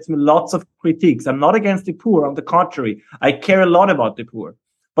always gets me lots of critiques, I'm not against the poor. On the contrary, I care a lot about the poor.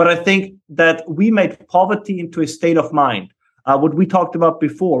 But I think that we made poverty into a state of mind. What we talked about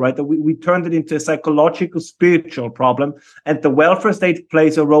before, right? That we turned it into a psychological, spiritual problem, and the welfare state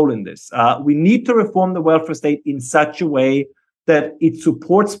plays a role in this. We need to reform the welfare state in such a way that it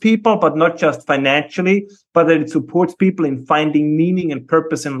supports people, but not just financially, but that it supports people in finding meaning and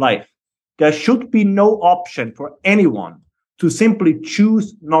purpose in life. There should be no option for anyone to simply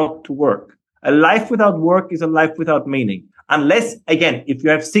choose not to work. A life without work is a life without meaning. Unless, again, if you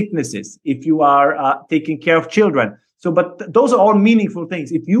have sicknesses, if you are taking care of children. So, but those are all meaningful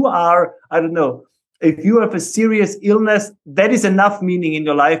things. If you are, I don't know, if you have a serious illness, that is enough meaning in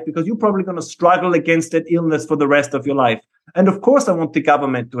your life because you're probably going to struggle against that illness for the rest of your life. And of course, I want the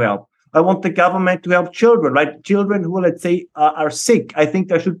government to help. I want the government to help children, right? Children who, let's say, are sick. I think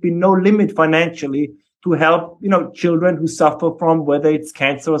there should be no limit financially to help, children who suffer from whether it's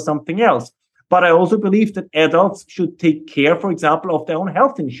cancer or something else. But I also believe that adults should take care, for example, of their own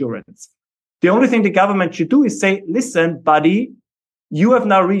health insurance. The only thing the government should do is say, listen, buddy, you have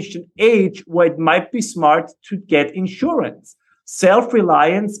now reached an age where it might be smart to get insurance.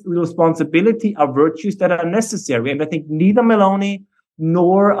 Self-reliance, responsibility are virtues that are necessary. And I think neither Meloni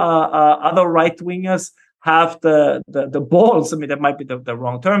nor other right-wingers have the balls. I mean, that might be the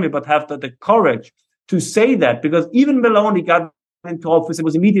wrong term, but have the courage to say that, because even Meloni got into office and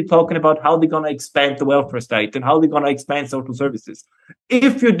was immediately talking about how they're going to expand the welfare state and how they're going to expand social services.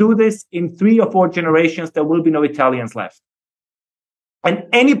 If you do this in 3 or 4 generations, there will be no Italians left. And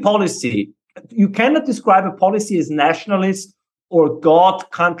any policy, you cannot describe a policy as nationalist or God,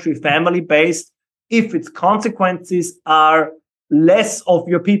 country, family based if its consequences are less of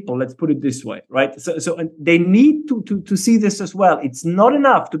your people. Let's put it this way, right? So and they need to see this as well. It's not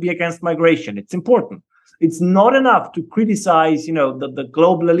enough to be against migration. It's important. It's not enough to criticize, the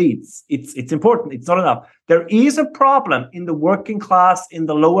global elites. It's important. It's not enough. There is a problem in the working class, in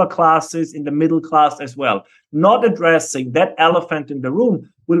the lower classes, in the middle class as well. Not addressing that elephant in the room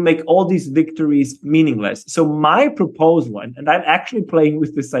will make all these victories meaningless. So my proposal, and I'm actually playing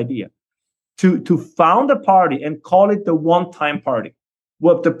with this idea, to found a party and call it the one-time party.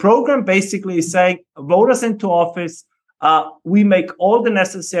 What the program basically is saying, vote us into office. We make all the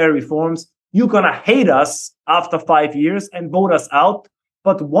necessary reforms. You're going to hate us after 5 years and vote us out.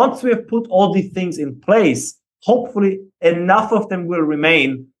 But once we have put all these things in place, hopefully enough of them will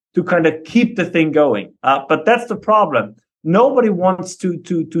remain to kind of keep the thing going. But that's the problem. Nobody wants to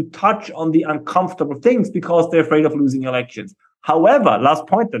touch on the uncomfortable things because they're afraid of losing elections. However, last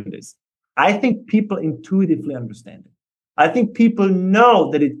point on this, I think people intuitively understand it. I think people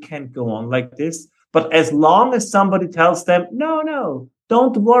know that it can't go on like this. But as long as somebody tells them, no,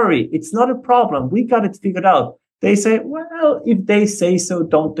 don't worry, it's not a problem, we got it figured out, they say, well, if they say so,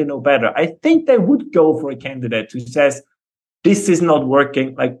 don't they know better? I think they would go for a candidate who says, this is not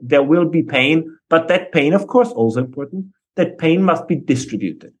working, like there will be pain, but that pain, of course, also important, that pain must be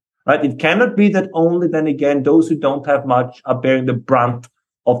distributed, right? It cannot be that only then again, those who don't have much are bearing the brunt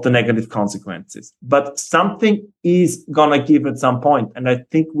of the negative consequences. But something is going to give at some point. And I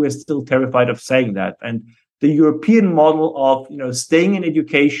think we're still terrified of saying that. And the European model of, staying in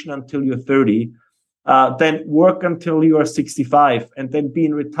education until you're 30, then work until you are 65, and then be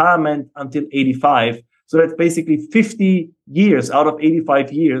in retirement until 85. So that's basically 50 years out of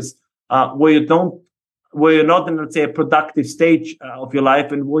 85 years where you're not in, let's say, a productive stage of your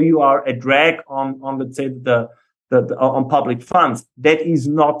life, and where you are a drag on let's say, on public funds. That is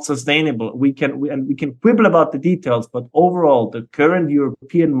not sustainable. We can quibble about the details, but overall, the current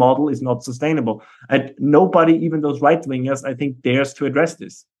European model is not sustainable, and nobody, even those right wingers, I think, dares to address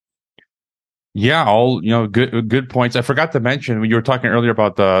this. Yeah, all good points. I forgot to mention when you were talking earlier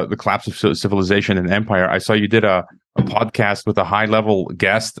about the collapse of civilization and empire. I saw you did a podcast with a high level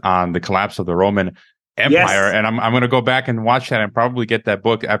guest on the collapse of the Roman Empire, yes. And I'm going to go back and watch that and probably get that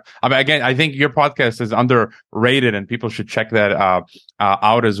book. Again, I think your podcast is underrated, and people should check that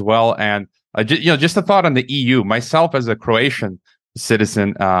out as well. And just a thought on the EU. Myself, as a Croatian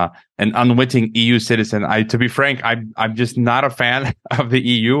citizen, an unwitting EU citizen, to be frank, I'm just not a fan of the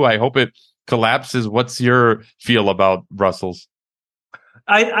EU. I hope it collapses. What's your feel about Brussels?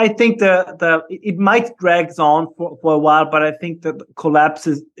 I think it might drag on for a while, but I think that collapse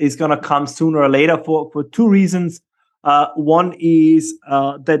is going to come sooner or later for two reasons. One is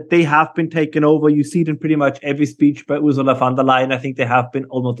that they have been taken over. You see it in pretty much every speech by Ursula von der Leyen. I think they have been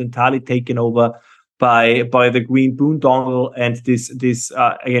almost entirely taken over by the green boondoggle and this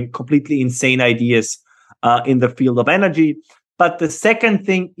again, completely insane ideas in the field of energy. But the second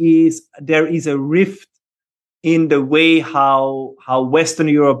thing is there is a rift in the way how Western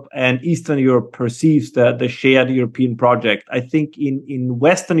Europe and Eastern Europe perceives the shared European project. I think in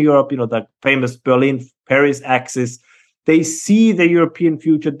Western Europe, the famous Berlin-Paris axis, they see the European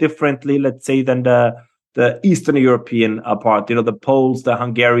future differently, let's say, than the Eastern European part. The Poles, the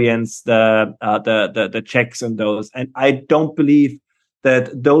Hungarians, the Czechs, and those. And I don't believe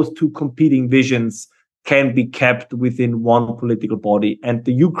that those two competing visions can be kept within one political body. And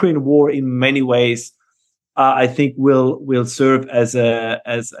the Ukraine war, in many ways, I think will serve as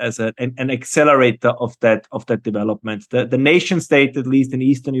an accelerator of that development. The nation state, at least in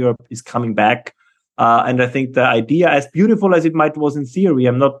Eastern Europe, is coming back, and I think the idea, as beautiful as it was in theory,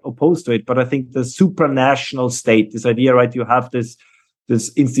 I'm not opposed to it. But I think the supranational state, this idea, right? You have this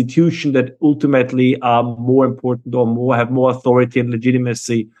institution that ultimately are more important or have more authority and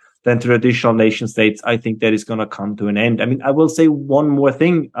legitimacy than traditional nation states. I think that is going to come to an end. I mean, I will say one more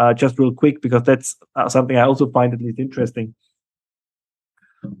thing, just real quick, because that's something I also find at least interesting.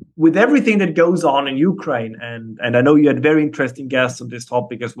 With everything that goes on in Ukraine, and I know you had very interesting guests on this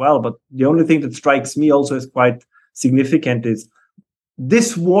topic as well, but the only thing that strikes me also as quite significant is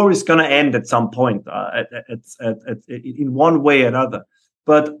this war is going to end at some point, in one way or another.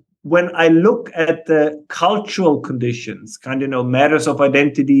 But when I look at the cultural conditions, matters of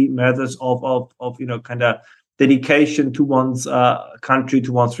identity, matters of kind of dedication to one's country,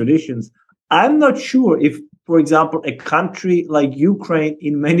 to one's traditions, I'm not sure if, for example, a country like Ukraine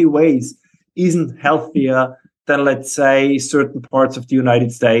in many ways isn't healthier than, let's say, certain parts of the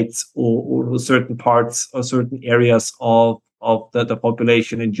United States or certain parts or certain areas of the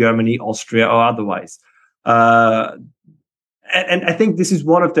population in Germany, Austria, or otherwise. And I think this is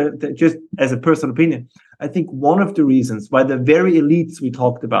one of the, just as a personal opinion, I think one of the reasons why the very elites we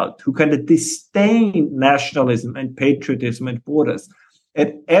talked about, who kind of disdain nationalism and patriotism and borders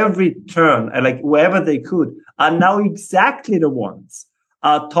at every turn, and like wherever they could, are now exactly the ones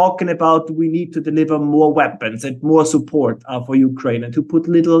talking about we need to deliver more weapons and more support for Ukraine, and to put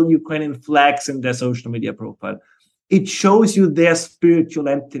little Ukrainian flags in their social media profile. It shows you their spiritual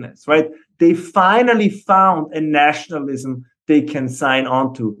emptiness, right? They finally found a nationalism they can sign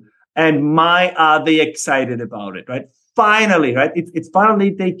on to. And are they excited about it, right? Finally, right? It's finally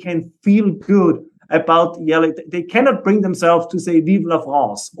they can feel good about yelling. They cannot bring themselves to say Vive la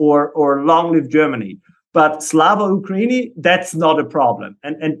France or Long Live Germany. But Slava Ukraini, that's not a problem.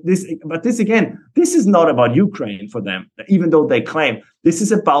 This is not about Ukraine for them, even though they claim this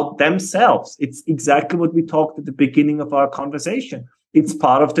is about themselves. It's exactly what we talked at the beginning of our conversation. It's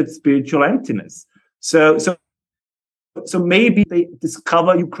part of that spiritual emptiness. So maybe they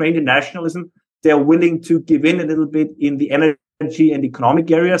discover Ukrainian nationalism. They're willing to give in a little bit in the energy and economic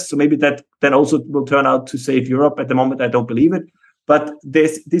areas. So maybe that then also will turn out to save Europe. At the moment, I don't believe it. But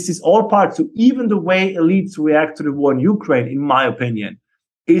this is all part. So even the way elites react to the war in Ukraine, in my opinion,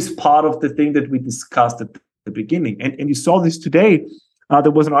 is part of the thing that we discussed at the beginning. And you saw this today.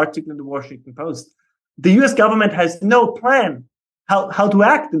 There was an article in the Washington Post. The US government has no plan how to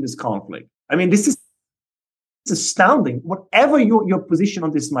act in this conflict. I mean, this is astounding, whatever your position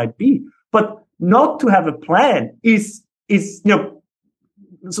on this might be. But not to have a plan is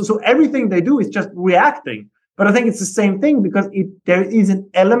so everything they do is just reacting. But I think it's the same thing, because there is an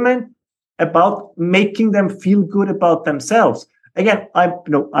element about making them feel good about themselves. Again, I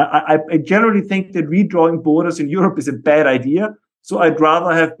generally think that redrawing borders in Europe is a bad idea. So I'd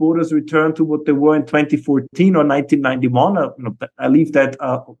rather have borders return to what they were in 2014 or 1991. I leave that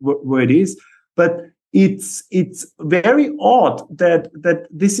where it is. But it's very odd that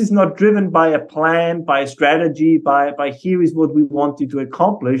this is not driven by a plan, by a strategy, by here is what we want you to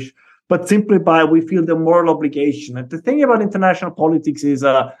accomplish, but simply by we feel the moral obligation. And the thing about international politics is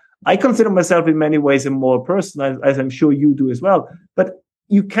I consider myself in many ways a moral person, as I'm sure you do as well. But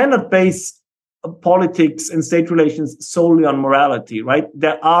you cannot base politics and state relations solely on morality, right?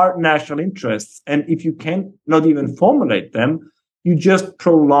 There are national interests. And if you can not even formulate them, you just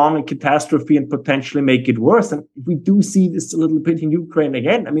prolong a catastrophe and potentially make it worse. And we do see this a little bit in Ukraine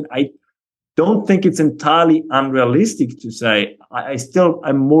again. I mean, I don't think it's entirely unrealistic to say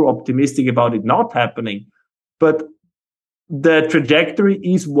I'm more optimistic about it not happening. But the trajectory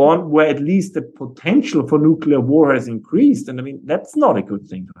is one where at least the potential for nuclear war has increased. And I mean, that's not a good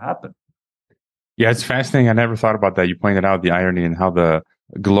thing to happen. Yeah, it's fascinating. I never thought about that. You pointed out the irony in how the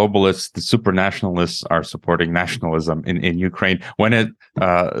globalists, the supranationalists are supporting nationalism in Ukraine when it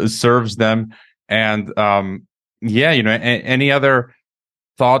serves them. And any other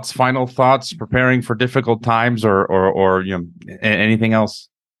thoughts, final thoughts, preparing for difficult times or anything else?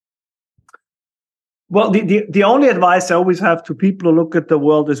 Well, the only advice I always have to people who look at the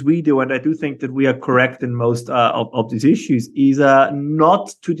world as we do, and I do think that we are correct in most of these issues, is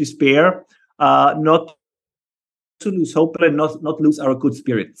not to despair, not to lose hope, and not lose our good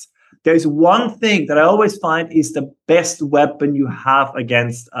spirits. There is one thing that I always find is the best weapon you have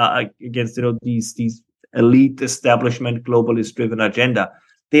against these elite establishment globalist driven agenda.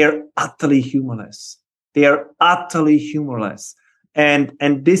 They are utterly humorless. And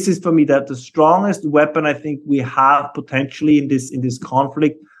this is for me that the strongest weapon I think we have potentially in this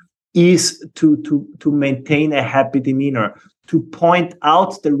conflict is to maintain a happy demeanor, to point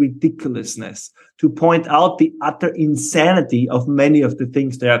out the ridiculousness, to point out the utter insanity of many of the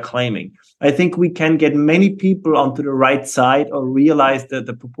things they are claiming. I think we can get many people onto the right side or realize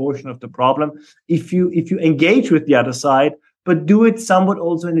the proportion of the problem if you engage with the other side, but do it somewhat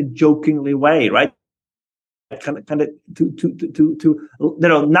also in a jokingly way, right? Kind of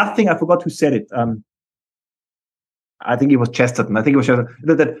nothing. I forgot who said it. I think it was Chesterton.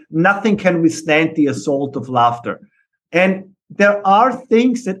 That nothing can withstand the assault of laughter. And there are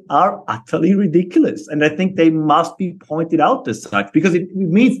things that are utterly ridiculous. And I think they must be pointed out as such, because it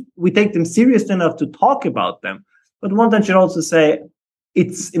means we take them seriously enough to talk about them. But one thing should also say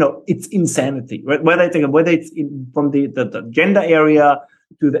it's insanity, right? Whether it's from the gender area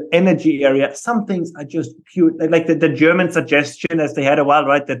to the energy area, some things are just pure, like the German suggestion, as they had a while,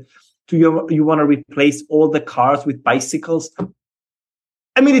 right? That you want to replace all the cars with bicycles.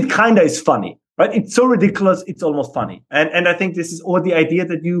 I mean, it kind of is funny, right? It's so ridiculous, it's almost funny. And I think this is all the idea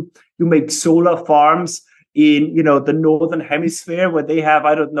that you make solar farms in, the northern hemisphere where they have,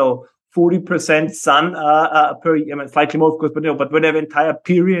 40% sun per year, slightly more, of course, but when they have entire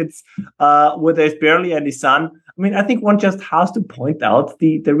periods where there's barely any sun. I mean, I think one just has to point out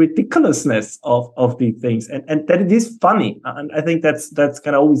the ridiculousness of these things, and that it is funny. And I think that's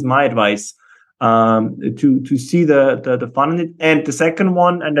kind of always my advice, to see the fun in it. And the second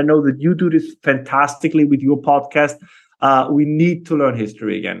one, and I know that you do this fantastically with your podcast, we need to learn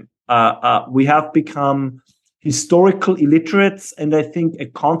history again. We have become historical illiterates, and I think a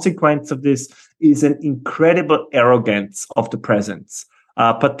consequence of this is an incredible arrogance of the present.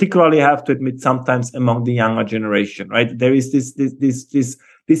 Particularly, I have to admit, sometimes among the younger generation, right? There is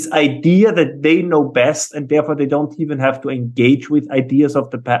this idea that they know best, and therefore they don't even have to engage with ideas of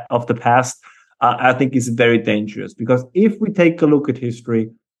the past. I think is very dangerous, because if we take a look at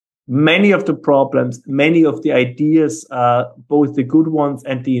history, many of the problems, many of the ideas, both the good ones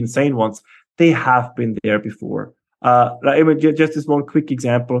and the insane ones, they have been there before. Just this one quick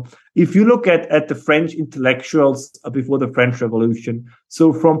example. If you look at the French intellectuals before the French Revolution,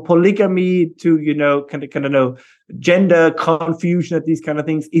 so from polygamy to, gender confusion, these kind of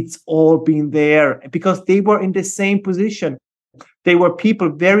things, it's all been there because they were in the same position. They were people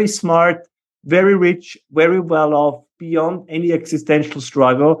very smart, very rich, very well off, beyond any existential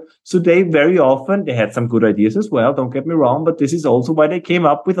struggle. So they had some good ideas as well, don't get me wrong, but this is also why they came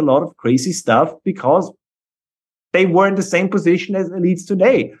up with a lot of crazy stuff, because they were in the same position as elites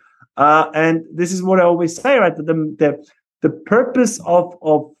today. And this is what I always say, right? The purpose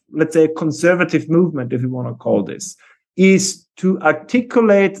of let's say, a conservative movement, if you want to call this, is to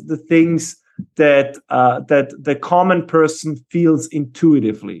articulate the things that the common person feels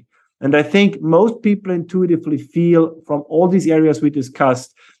intuitively. And I think most people intuitively feel from all these areas we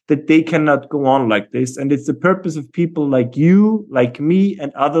discussed that they cannot go on like this. And it's the purpose of people like you, like me,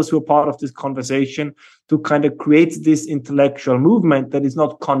 and others who are part of this conversation to kind of create this intellectual movement that is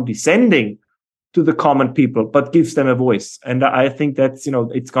not condescending to the common people, but gives them a voice. And I think that's,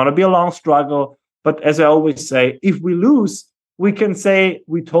 it's going to be a long struggle. But as I always say, if we lose, we can say,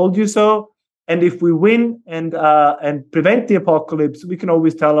 we told you so. And if we win and prevent the apocalypse, we can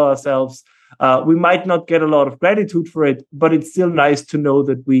always tell ourselves, we might not get a lot of gratitude for it, but it's still nice to know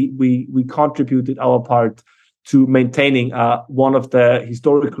that we contributed our part to maintaining one of the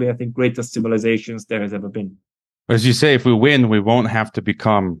historically, I think, greatest civilizations there has ever been. As you say, if we win, we won't have to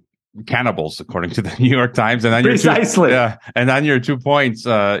become cannibals, according to the New York Times. And on precisely, and on your 2 points,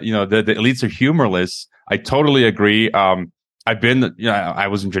 the elites are humorless. I totally agree. I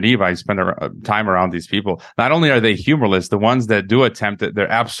was in Geneva. I spent time around these people. Not only are they humorless, the ones that do attempt it,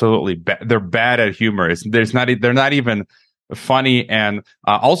 they're absolutely they're bad at humor. They're not even funny. And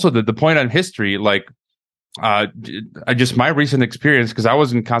also the point on history, like my recent experience, because I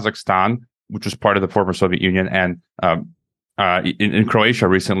was in Kazakhstan, which was part of the former Soviet Union, and in Croatia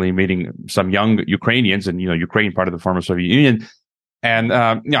recently, meeting some young Ukrainians, and Ukraine, part of the former Soviet Union. And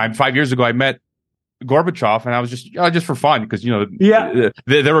 5 years ago, I met Gorbachev, and I was just for fun, because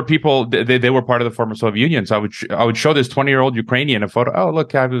there were people, they were part of the former Soviet Union, so I would show this 20-year-old Ukrainian a photo. Oh,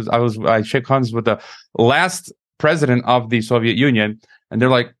 look, I shook hands with the last president of the Soviet Union, and they're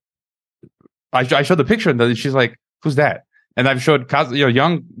like, I showed the picture, and she's like, who's that? And I've showed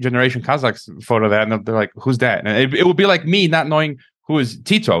young generation Kazakhs photo of that, and they're like, who's that? And it would be like me not knowing who is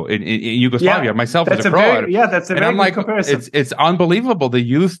Tito in Yugoslavia, myself as a pro. That's a very good comparison. It's unbelievable. The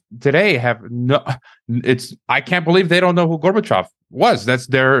youth today I can't believe they don't know who Gorbachev was. That's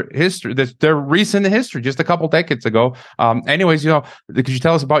their history. That's their recent history, just a couple decades ago. Anyways, could you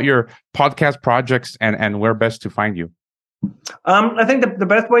tell us about your podcast projects and where best to find you? I think the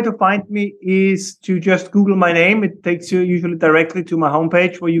best way to find me is to just Google my name. It takes you usually directly to my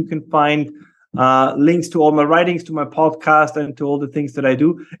homepage, where you can find links to all my writings, to my podcast, and to all the things that I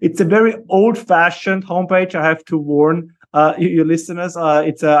do. It's a very old-fashioned homepage, I have to warn your listeners.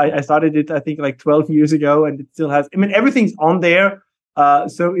 I started it, I think, like 12 years ago, and it still has. I mean, everything's on there.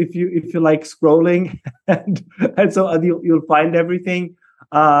 So if you like scrolling, and so you'll find everything.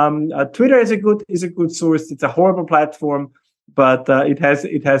 Twitter is a good source. It's a horrible platform, but it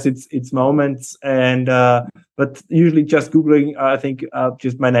has its moments. And but usually just Googling, I think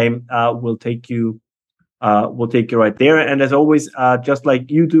just my name will take you right there. And as always, just like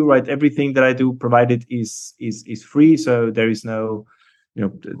you do, right, everything that I do, provided is free. So there is no,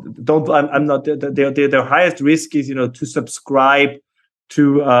 I'm not their highest risk is to subscribe,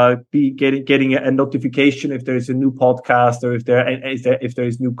 to be getting a notification if there is a new podcast, or if there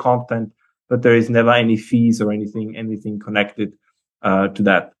is new content, but there is never any fees or anything connected to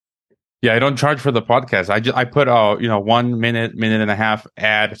that. Yeah, I don't charge for the podcast. I put 1 minute and a half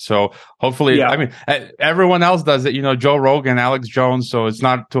ad. So hopefully, I mean, everyone else does it. Joe Rogan, Alex Jones. So it's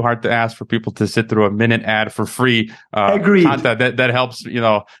not too hard to ask for people to sit through a minute ad for free. Agreed. Content that helps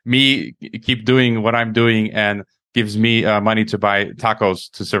me keep doing what I'm doing, and gives me money to buy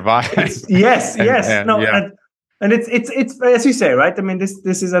tacos to survive. Yes. And it's as you say, right? I mean, this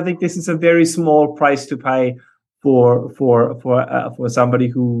is, I think this is a very small price to pay for somebody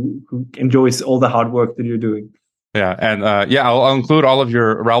who enjoys all the hard work that you're doing. Yeah, and I'll include all of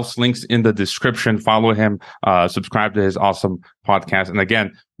Ralph's links in the description. Follow him, subscribe to his awesome podcast, and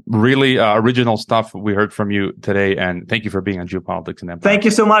again, really original stuff we heard from you today. And thank you for being on Geopolitics and Empire. Thank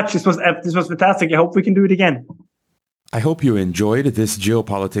you so much. This was fantastic. I hope we can do it again. I hope you enjoyed this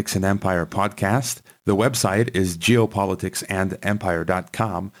Geopolitics and Empire podcast. The website is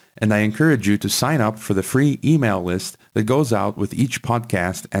geopoliticsandempire.com, and I encourage you to sign up for the free email list that goes out with each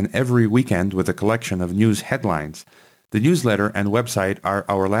podcast and every weekend with a collection of news headlines. The newsletter and website are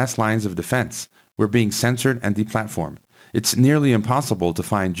our last lines of defense. We're being censored and deplatformed. It's nearly impossible to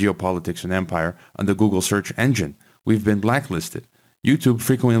find Geopolitics and Empire on the Google search engine. We've been blacklisted. YouTube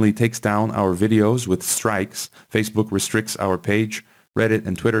frequently takes down our videos with strikes. Facebook restricts our page. Reddit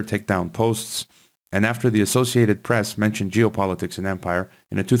and Twitter take down posts. And after the Associated Press mentioned Geopolitics and Empire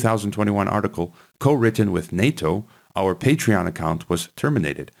in a 2021 article co-written with NATO, our Patreon account was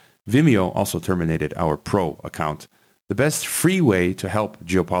terminated. Vimeo also terminated our Pro account. The best free way to help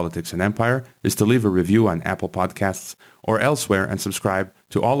Geopolitics and Empire is to leave a review on Apple Podcasts or elsewhere and subscribe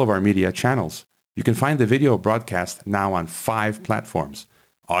to all of our media channels. You can find the video broadcast now on 5 platforms: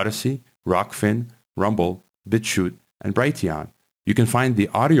 Odyssey, Rockfin, Rumble, BitChute, and Brighteon. You can find the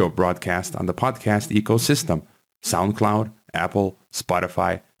audio broadcast on the podcast ecosystem, SoundCloud, Apple,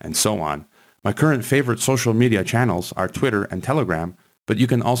 Spotify, and so on. My current favorite social media channels are Twitter and Telegram, but you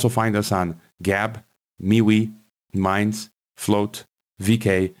can also find us on Gab, MeWe, Minds, Float,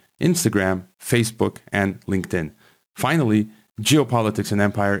 VK, Instagram, Facebook, and LinkedIn. Finally, Geopolitics and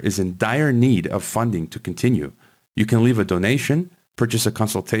Empire is in dire need of funding to continue. You can leave a donation, purchase a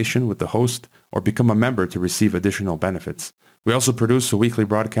consultation with the host, or become a member to receive additional benefits. We also produce a weekly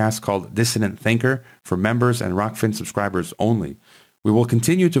broadcast called Dissident Thinker for members and Rockfin subscribers only. We will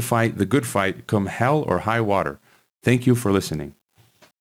continue to fight the good fight come hell or high water. Thank you for listening.